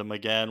a rhythm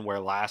again, where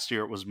last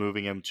year it was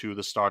moving him to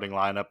the starting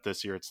lineup.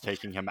 This year it's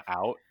taking him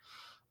out.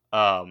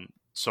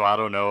 So I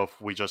don't know if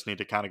we just need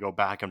to kind of go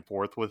back and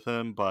forth with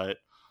him, but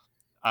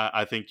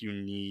I think you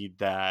need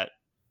that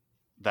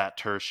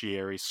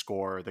tertiary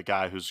scorer, the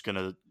guy who's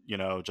gonna,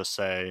 just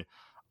say,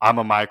 I'm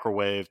a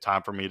microwave,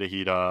 time for me to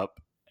heat up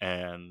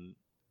and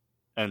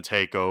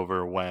take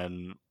over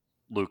when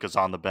Luka's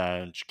on the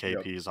bench,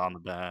 Yep. KP's on the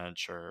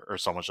bench, or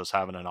someone's just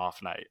having an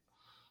off night.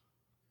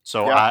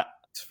 So Yeah.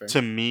 That's fair.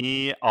 to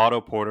me,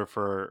 Otto Porter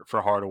for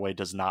Hardaway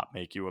does not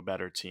make you a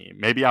better team.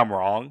 Maybe I'm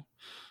wrong,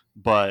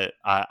 but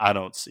I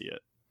don't see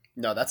it.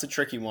 No, that's a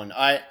tricky one.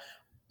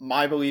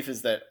 My belief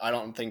is that I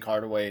don't think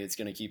Hardaway is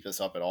going to keep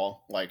this up at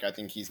all. Like I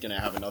think he's going to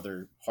have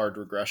another hard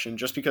regression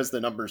just because the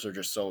numbers are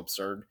just so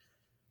absurd.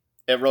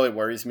 It really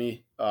worries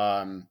me.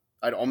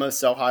 I'd almost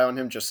sell high on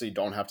him just so you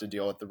don't have to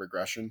deal with the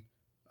regression.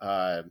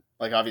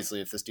 Like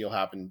obviously, if this deal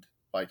happened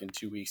like in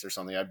 2 weeks or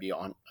something, I'd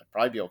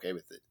probably be okay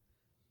with it.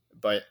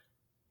 But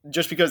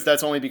just because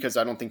that's only because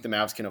I don't think the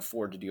Mavs can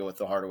afford to deal with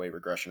the Hardaway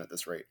regression at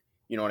this rate.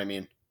 You know what I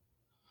mean?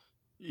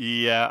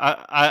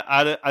 Yeah,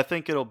 I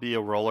think it'll be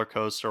a roller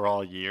coaster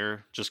all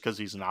year, just because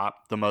he's not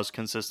the most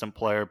consistent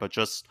player. But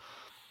just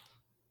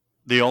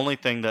the only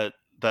thing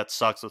that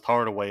sucks with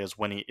Hardaway is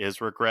when he is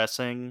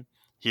regressing,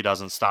 he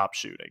doesn't stop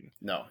shooting.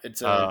 No,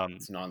 Um,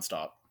 it's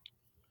nonstop.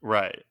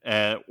 right,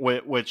 and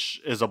which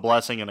is a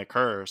blessing and a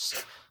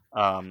curse.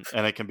 And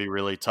it can be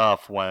really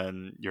tough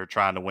when you're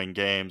trying to win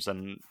games,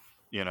 and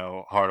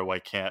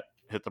Hardaway can't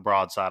hit the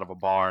broadside of a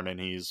barn, and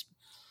he's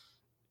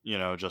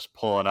just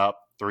pulling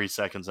up 3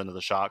 seconds into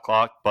the shot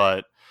clock.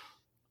 But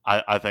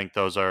I think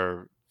those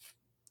are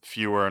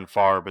fewer and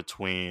far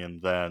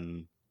between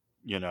than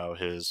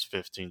his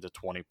 15 to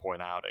 20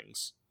 point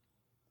outings.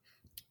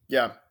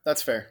 Yeah,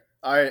 that's fair.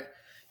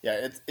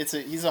 Yeah,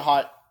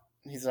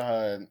 he's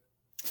a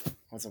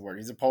what's the word?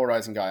 He's a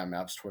polarizing guy on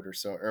Mavs Twitter,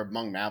 so or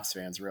among Mavs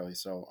fans really.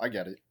 So I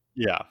get it.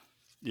 Yeah,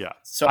 yeah.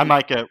 So I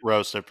might get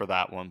roasted for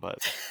that one, but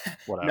no,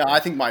 whatever. I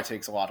think my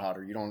take's a lot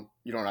hotter. You don't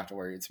have to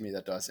worry. It's me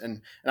that does.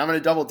 And I'm going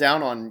to double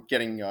down on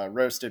getting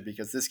roasted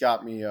because this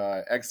got me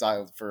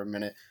exiled for a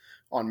minute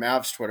on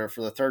Mavs Twitter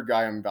for the third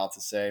guy I'm about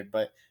to say.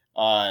 But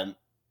I'm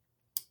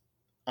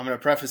going to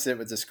preface it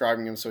with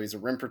describing him. So he's a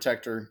rim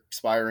protector,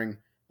 expiring,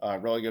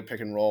 really good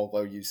pick and roll,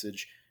 low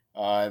usage,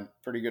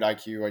 pretty good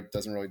IQ. It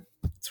doesn't really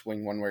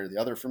swing one way or the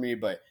other for me.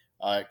 But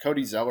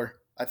Cody Zeller,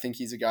 I think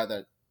he's a guy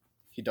that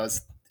he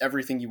does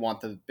everything you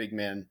want the big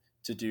man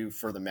to do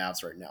for the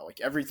Mavs right now.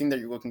 Like everything that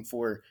you're looking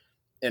for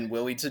in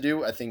Willie to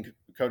do, I think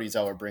Cody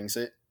Zeller brings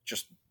it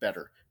just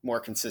better, more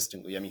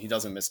consistently. I mean, he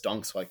doesn't miss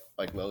dunks like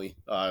Willie,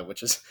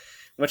 which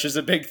is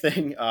a big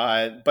thing.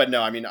 But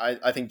no, I mean,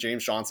 I think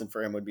James Johnson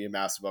for him would be a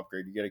massive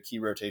upgrade. You get a key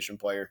rotation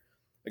player,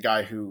 a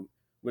guy who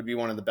would be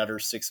one of the better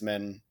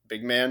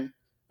big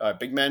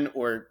men,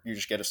 or you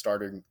just get a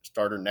starter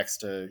next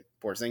to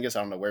Porzingis. I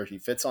don't know where he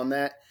fits on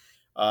that,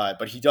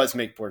 but he does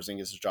make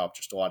Porzingis' job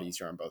just a lot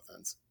easier on both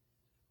ends.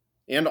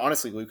 And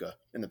honestly, Luka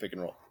in the pick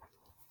and roll.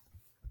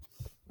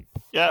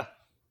 Yeah.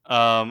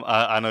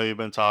 I know you've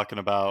been talking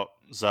about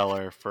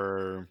Zeller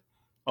for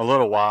a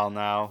little while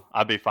now.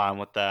 I'd be fine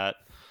with that.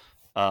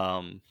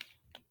 Um,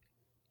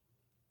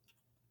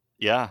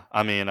 yeah,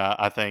 I mean,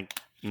 I think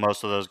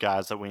most of those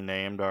guys that we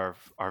named are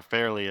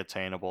fairly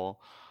attainable.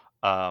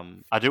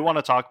 I do want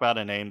to talk about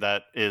a name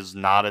that is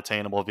not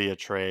attainable via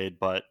trade,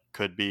 but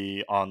could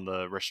be on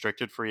the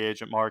restricted free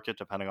agent market,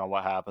 depending on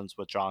what happens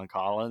with John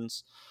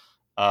Collins.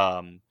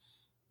 Um,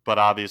 but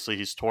obviously,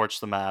 he's torched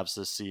the Mavs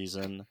this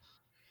season,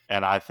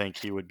 and I think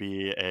he would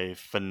be a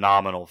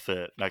phenomenal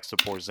fit next to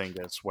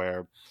Porzingis,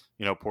 where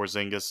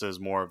Porzingis is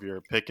more of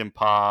your pick and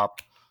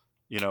pop,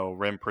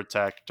 rim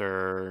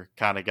protector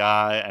kind of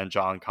guy, and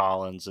John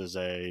Collins is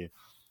a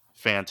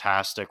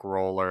fantastic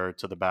roller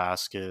to the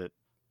basket.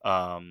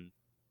 Um,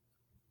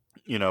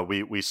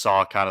 we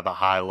saw kind of the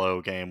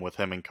high-low game with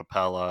him and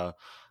Capella.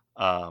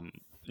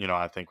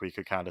 I think we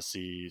could kind of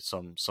see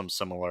some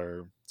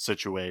similar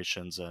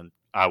situations, and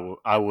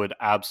I would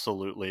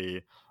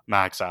absolutely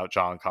max out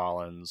John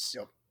Collins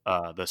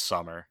Yep. this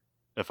summer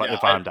Yeah,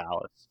 if I'm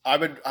Dallas. I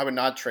would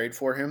not trade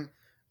for him,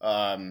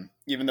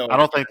 even though I it's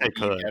don't think they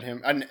guaranteed you could. get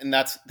him, and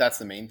that's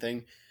the main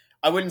thing.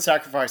 I wouldn't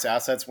sacrifice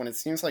assets when it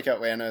seems like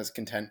Atlanta is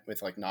content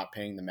with like not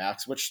paying the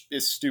max, which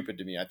is stupid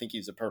to me. I think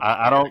he's a perfect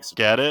I don't mix,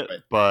 get it,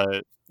 but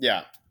but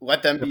yeah,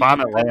 let them if be. I'm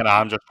Atlanta,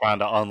 I'm just trying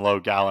to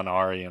unload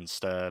Gallinari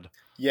instead. I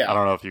Yeah,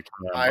 don't know if you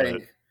can, I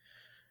but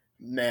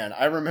man,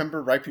 I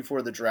remember right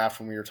before the draft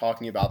when we were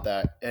talking about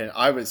that, and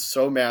I was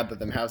so mad that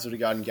the Mavs would have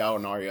gotten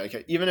Gallinari.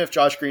 Like, even if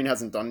Josh Green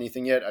hasn't done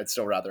anything yet, I'd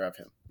still rather have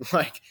him.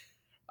 Like,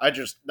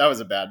 that was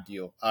a bad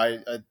deal. I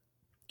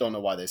don't know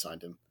why they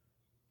signed him.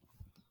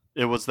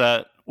 it was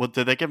that. What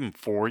did they give him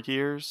 4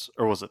 years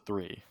or was it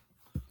 3?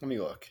 Let me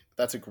look.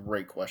 That's a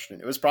great question.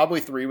 It was probably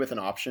 3 with an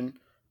option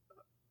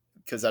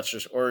because that's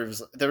just, or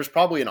there was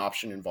probably an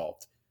option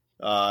involved.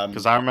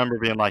 Because I remember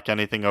being like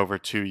anything over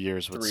 2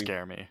 years would 3.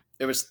 scare me.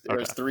 It Okay,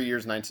 was 3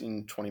 years,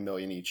 19, 20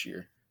 million each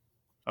year.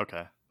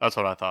 okay, that's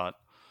what I thought.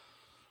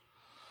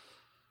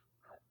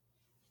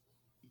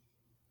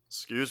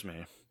 Excuse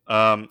me.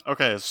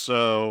 Okay,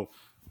 so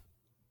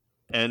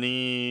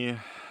any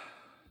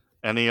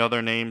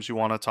other names you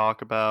want to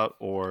talk about,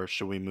 or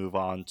should we move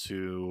on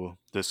to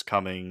this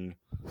coming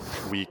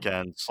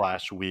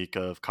weekend/week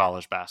of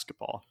college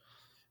basketball?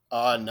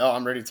 No,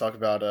 I'm ready to talk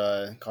about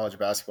college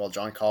basketball.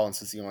 John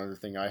Collins is the only other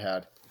thing I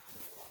had.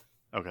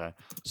 Okay,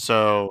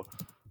 so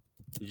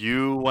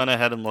you went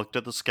ahead and looked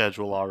at the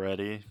schedule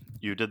already.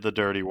 You did the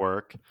dirty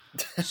work.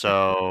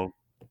 So,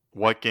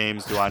 what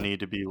games do I need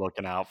to be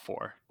looking out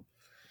for?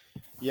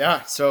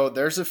 Yeah, so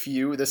there's a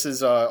few. This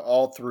is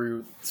all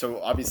through.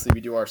 So obviously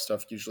we do our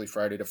stuff usually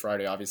Friday to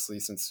Friday. Obviously,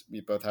 since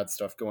we both had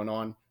stuff going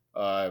on,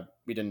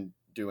 we didn't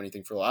do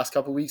anything for the last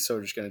couple of weeks, so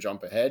we're just going to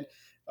jump ahead.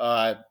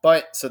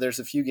 But so there's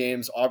a few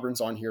games. Auburn's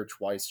on here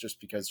twice just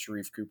because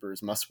Sharif Cooper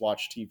is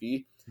must-watch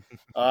TV,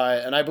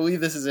 and I believe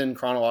this is in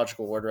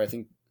chronological order. I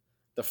think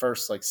the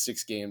first like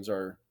 6 games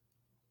are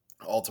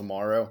all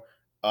tomorrow.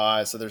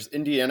 So there's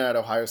Indiana at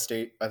Ohio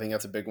State. I think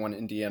that's a big one.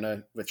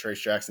 Indiana with Trace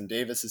Jackson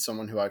Davis is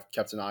someone who I've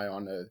kept an eye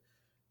on.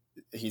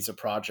 He's a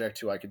project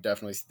who I could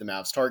definitely see the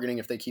Mavs targeting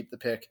if they keep the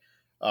pick.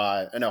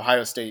 And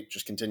Ohio State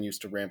just continues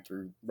to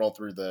roll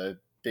through the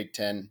Big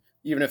Ten,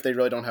 even if they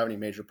really don't have any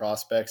major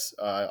prospects.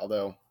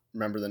 Although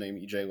remember the name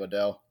EJ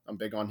Liddell, I'm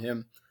big on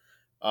him.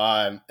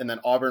 And then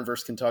Auburn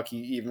versus Kentucky.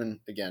 Even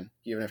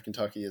if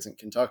Kentucky isn't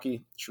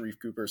Kentucky, Sharif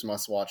Cooper's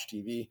must-watch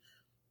TV,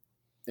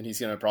 and he's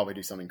going to probably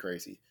do something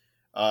crazy.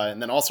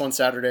 And then also on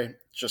Saturday,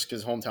 just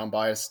because hometown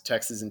bias,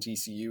 Texas and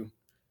TCU,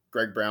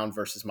 Greg Brown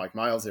versus Mike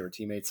Miles. They were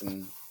teammates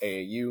in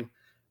AAU.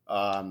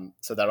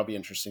 So that'll be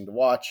interesting to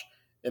watch.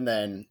 And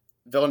then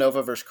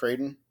Villanova versus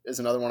Creighton is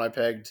another one I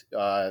pegged.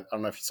 I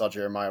don't know if you saw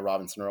Jeremiah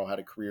Robinson Earl had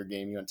a career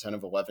game. He went 10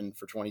 of 11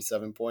 for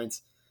 27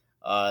 points.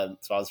 So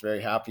I was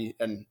very happy.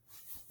 And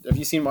have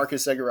you seen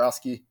Marcus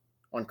Zagorowski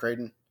on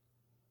Creighton?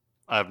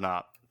 I have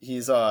not.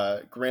 He's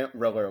Grant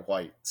Riller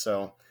White.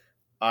 So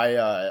I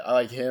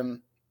like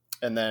him.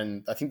 And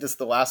then I think this is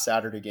the last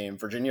Saturday game,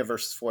 Virginia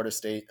versus Florida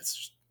State.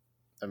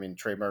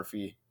 Trey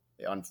Murphy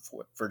on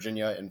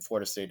Virginia, and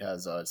Florida State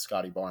has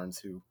Scotty Barnes,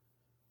 who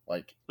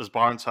like Is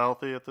Barnes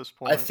healthy at this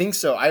point? I think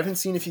so. I haven't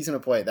seen if he's going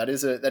to play. That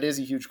is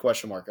a huge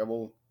question mark. I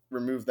will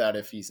remove that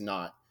if he's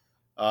not.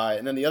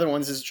 And then the other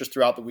ones is just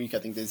throughout the week. I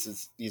think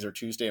these are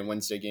Tuesday and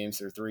Wednesday games.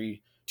 There are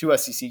two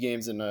SEC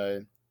games and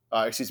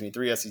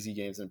 3 SEC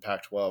games in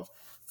Pac-12.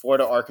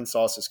 Florida,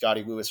 Arkansas, so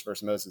Scotty Lewis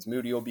versus Moses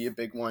Moody will be a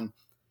big one.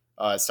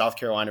 South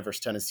Carolina versus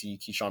Tennessee,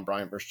 Keyshawn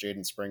Bryant versus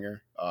Jaden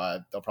Springer.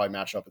 They'll probably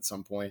match up at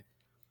some point.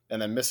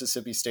 And then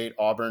Mississippi State,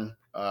 Auburn,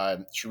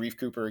 Sharif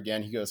Cooper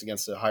again. He goes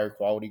against a higher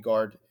quality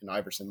guard in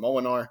Iverson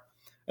Molinar.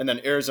 And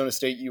then Arizona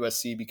State,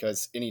 USC,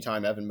 because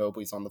anytime Evan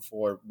Mobley's on the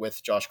floor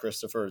with Josh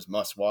Christopher is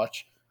must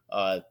watch,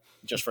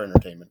 just for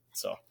entertainment.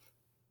 So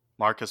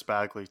Marcus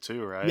Bagley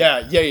too, right?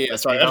 Yeah.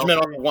 Sorry, I just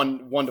meant on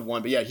one to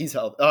one, but yeah, he's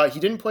held. He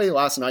didn't play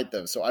last night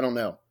though, so I don't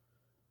know.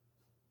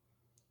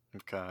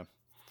 Okay.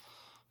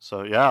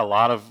 So yeah, a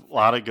lot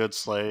of good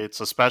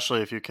slates,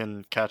 especially if you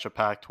can catch a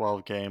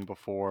Pac-12 game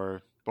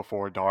before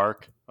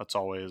dark. That's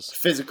always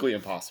physically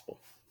impossible.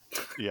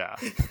 Yeah.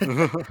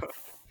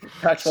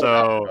 Pac-12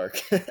 so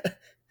dark.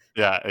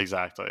 yeah,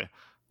 exactly.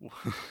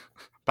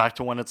 Back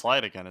to when it's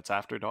light again. It's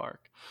after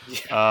dark.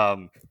 Yeah.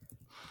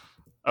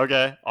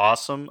 Okay,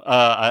 awesome.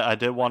 I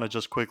did want to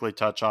just quickly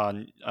touch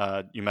on.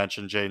 You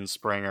mentioned Jaden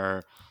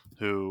Springer,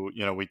 who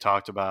we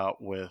talked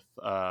about with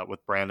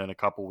Brandon a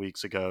couple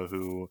weeks ago,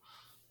 who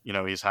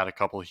he's had a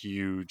couple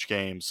huge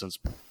games since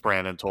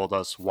Brandon told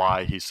us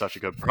why he's such a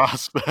good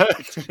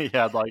prospect. He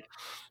had like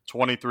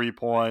 23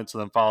 points and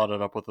then followed it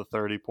up with a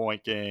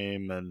 30-point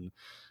game. And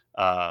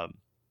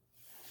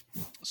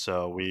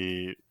so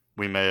we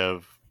may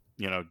have,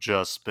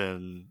 just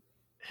been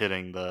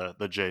hitting the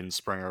Jaden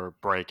Springer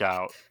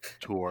breakout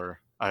tour.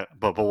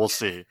 But we'll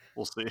see.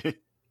 We'll see.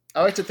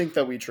 I like to think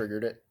that we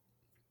triggered it.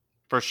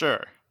 For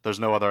sure. There's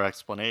no other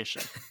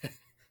explanation.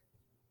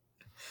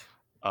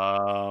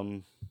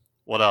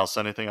 What else?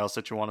 Anything else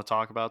that you want to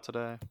talk about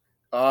today?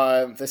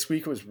 This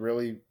week was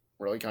really,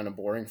 really kind of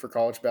boring for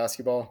college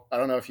basketball. I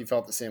don't know if you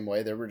felt the same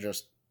way. There were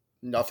just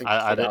nothing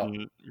I stood out.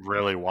 didn't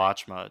really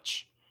watch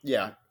much.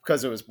 Yeah,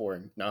 because it was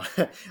boring. No,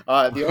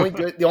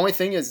 the only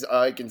thing is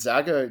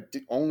Gonzaga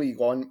only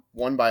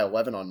won by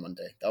 11 on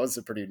Monday. That was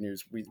the pretty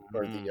news we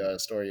or the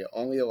story.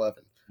 Only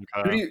 11. Who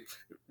do Okay. you?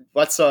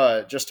 Let's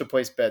just to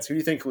place bets. Who do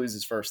you think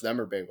loses first, them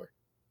or Baylor?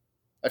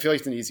 I feel like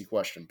it's an easy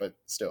question, but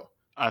still,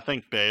 I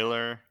think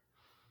Baylor.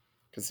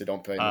 because they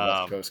don't play in the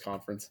West Um, Coast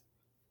Conference.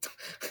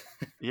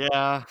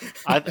 yeah,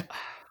 I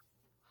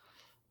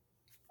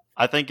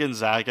I think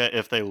Gonzaga,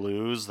 if they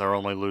lose, they're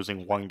only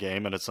losing one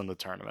game, and it's in the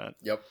tournament.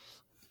 Yep,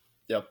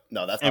 yep.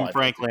 No, that's how And I feel too.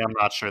 frankly, I'm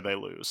not sure they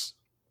lose.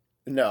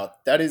 No,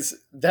 that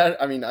is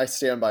that. I mean, I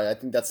stand by. I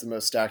think that's the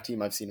most stacked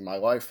team I've seen in my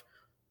life.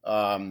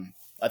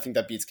 I think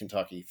that beats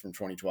Kentucky from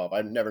 2012.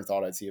 I never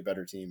thought I'd see a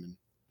better team.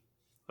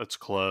 It's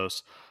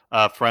close.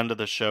 Friend of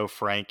the show,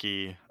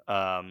 Frankie,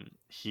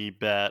 he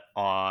bet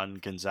on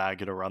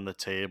Gonzaga to run the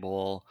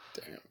table,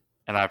 Damn.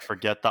 and I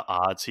forget the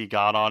odds he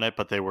got on it,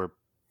 but they were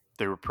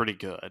pretty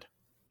good.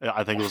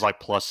 I think it was like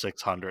plus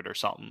 600 or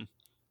something.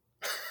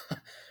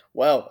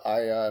 Well,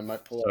 I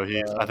might pull So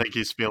up. I think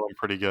he's feeling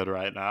pretty good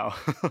right now.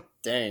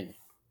 Dang.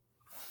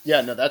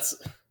 Yeah, no, that's.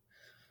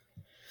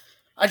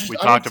 We I don't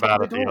talked see how about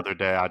they it the don't. other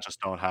day. I just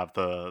don't have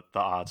the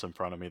odds in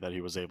front of me that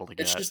he was able to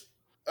It's get. just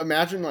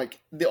imagine like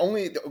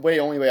only way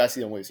I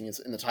see them losing is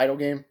in the title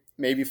game,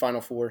 maybe Final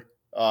Four.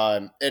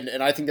 And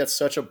I think that's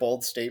such a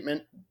bold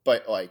statement,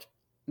 but like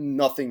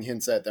nothing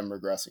hints at them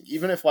regressing.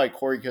 Even if like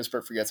Corey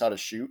Kispert forgets how to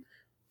shoot,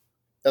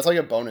 that's like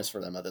a bonus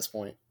for them at this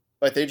point.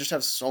 Like they just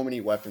have so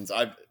many weapons.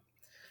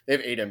 They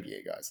have 8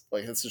 NBA guys.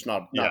 Like it's just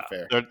not Yeah,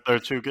 fair. they're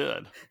too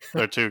good.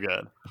 They're too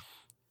good,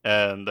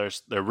 and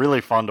they're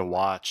really fun to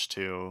watch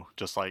too.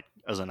 Just like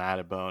as an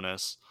added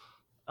bonus.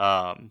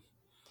 Um,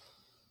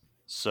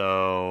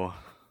 so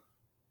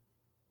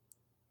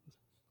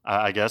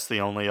I guess the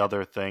only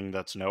other thing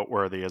that's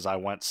noteworthy is I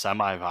went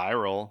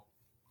semi-viral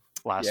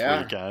last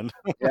Yeah, weekend.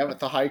 yeah. With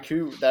the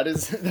haiku, that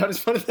is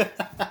one of the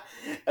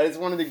that is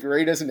one of the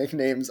greatest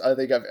nicknames I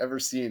think I've ever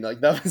seen. Like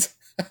that was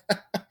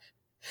that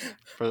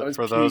for was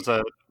for those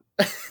peak.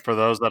 that for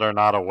those that are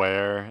not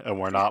aware and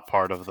were not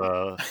part of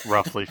the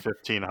roughly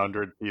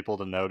 1,500 people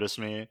to notice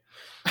me,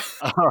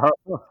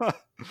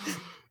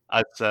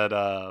 I said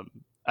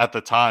at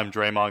the time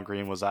Draymond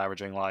Green was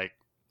averaging like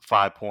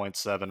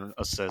 5.7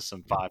 assists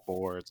and 5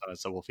 boards. And I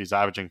said, well, if he's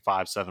averaging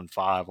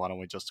 5.75, why don't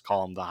we just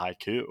call him the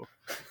haiku?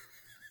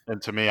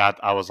 And to me,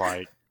 I was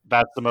like,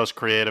 that's the most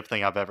creative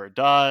thing I've ever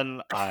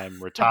done.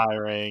 I'm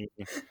retiring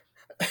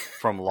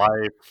from life.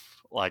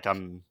 Like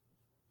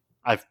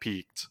I've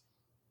peaked.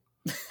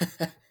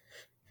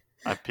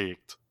 I've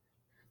peaked.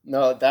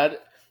 No,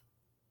 that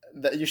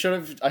you should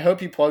have. I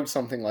hope you plugged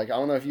something like I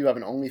don't know if you have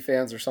an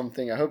OnlyFans or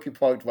something. I hope you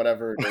plugged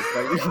whatever it is.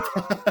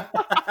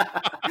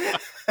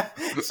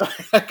 Sorry,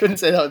 I couldn't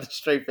say that with a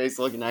straight face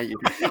looking at you.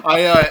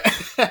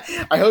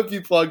 I hope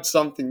you plugged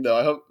something though.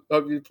 I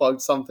hope you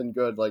plugged something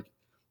good. Like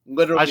I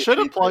literally should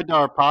have anything. plugged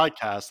our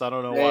podcast. I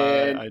don't know why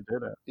Man, I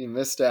didn't. you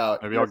missed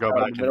out. Maybe You I'll missed go out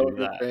in back the and middle do of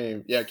your that.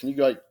 fame. Yeah, can you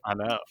go like, I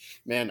know.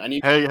 man? I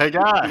need Hey some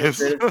guys.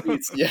 creative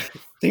tweets. Yeah,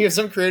 think of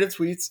some creative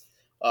tweets.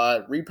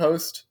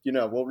 Repost.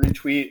 We'll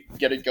retweet,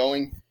 get it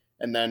going,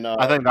 and then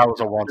I think that was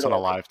a once in a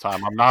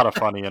lifetime. I'm not a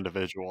funny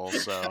individual,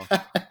 so.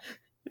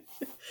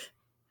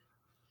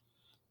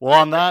 Well,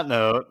 on that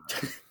note,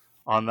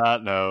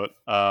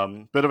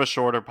 bit of a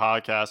shorter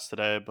podcast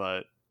today,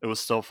 but it was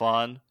still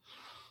fun.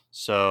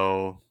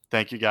 So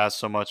thank you guys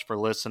so much for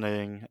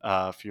listening.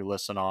 If you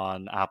listen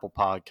on Apple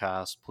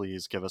Podcasts,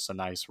 please give us a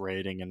nice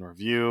rating and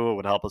review. It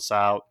would help us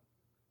out.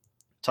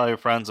 Tell your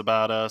friends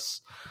about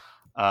us.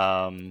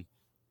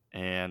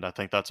 And I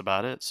think that's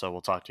about it. So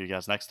we'll talk to you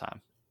guys next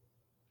time.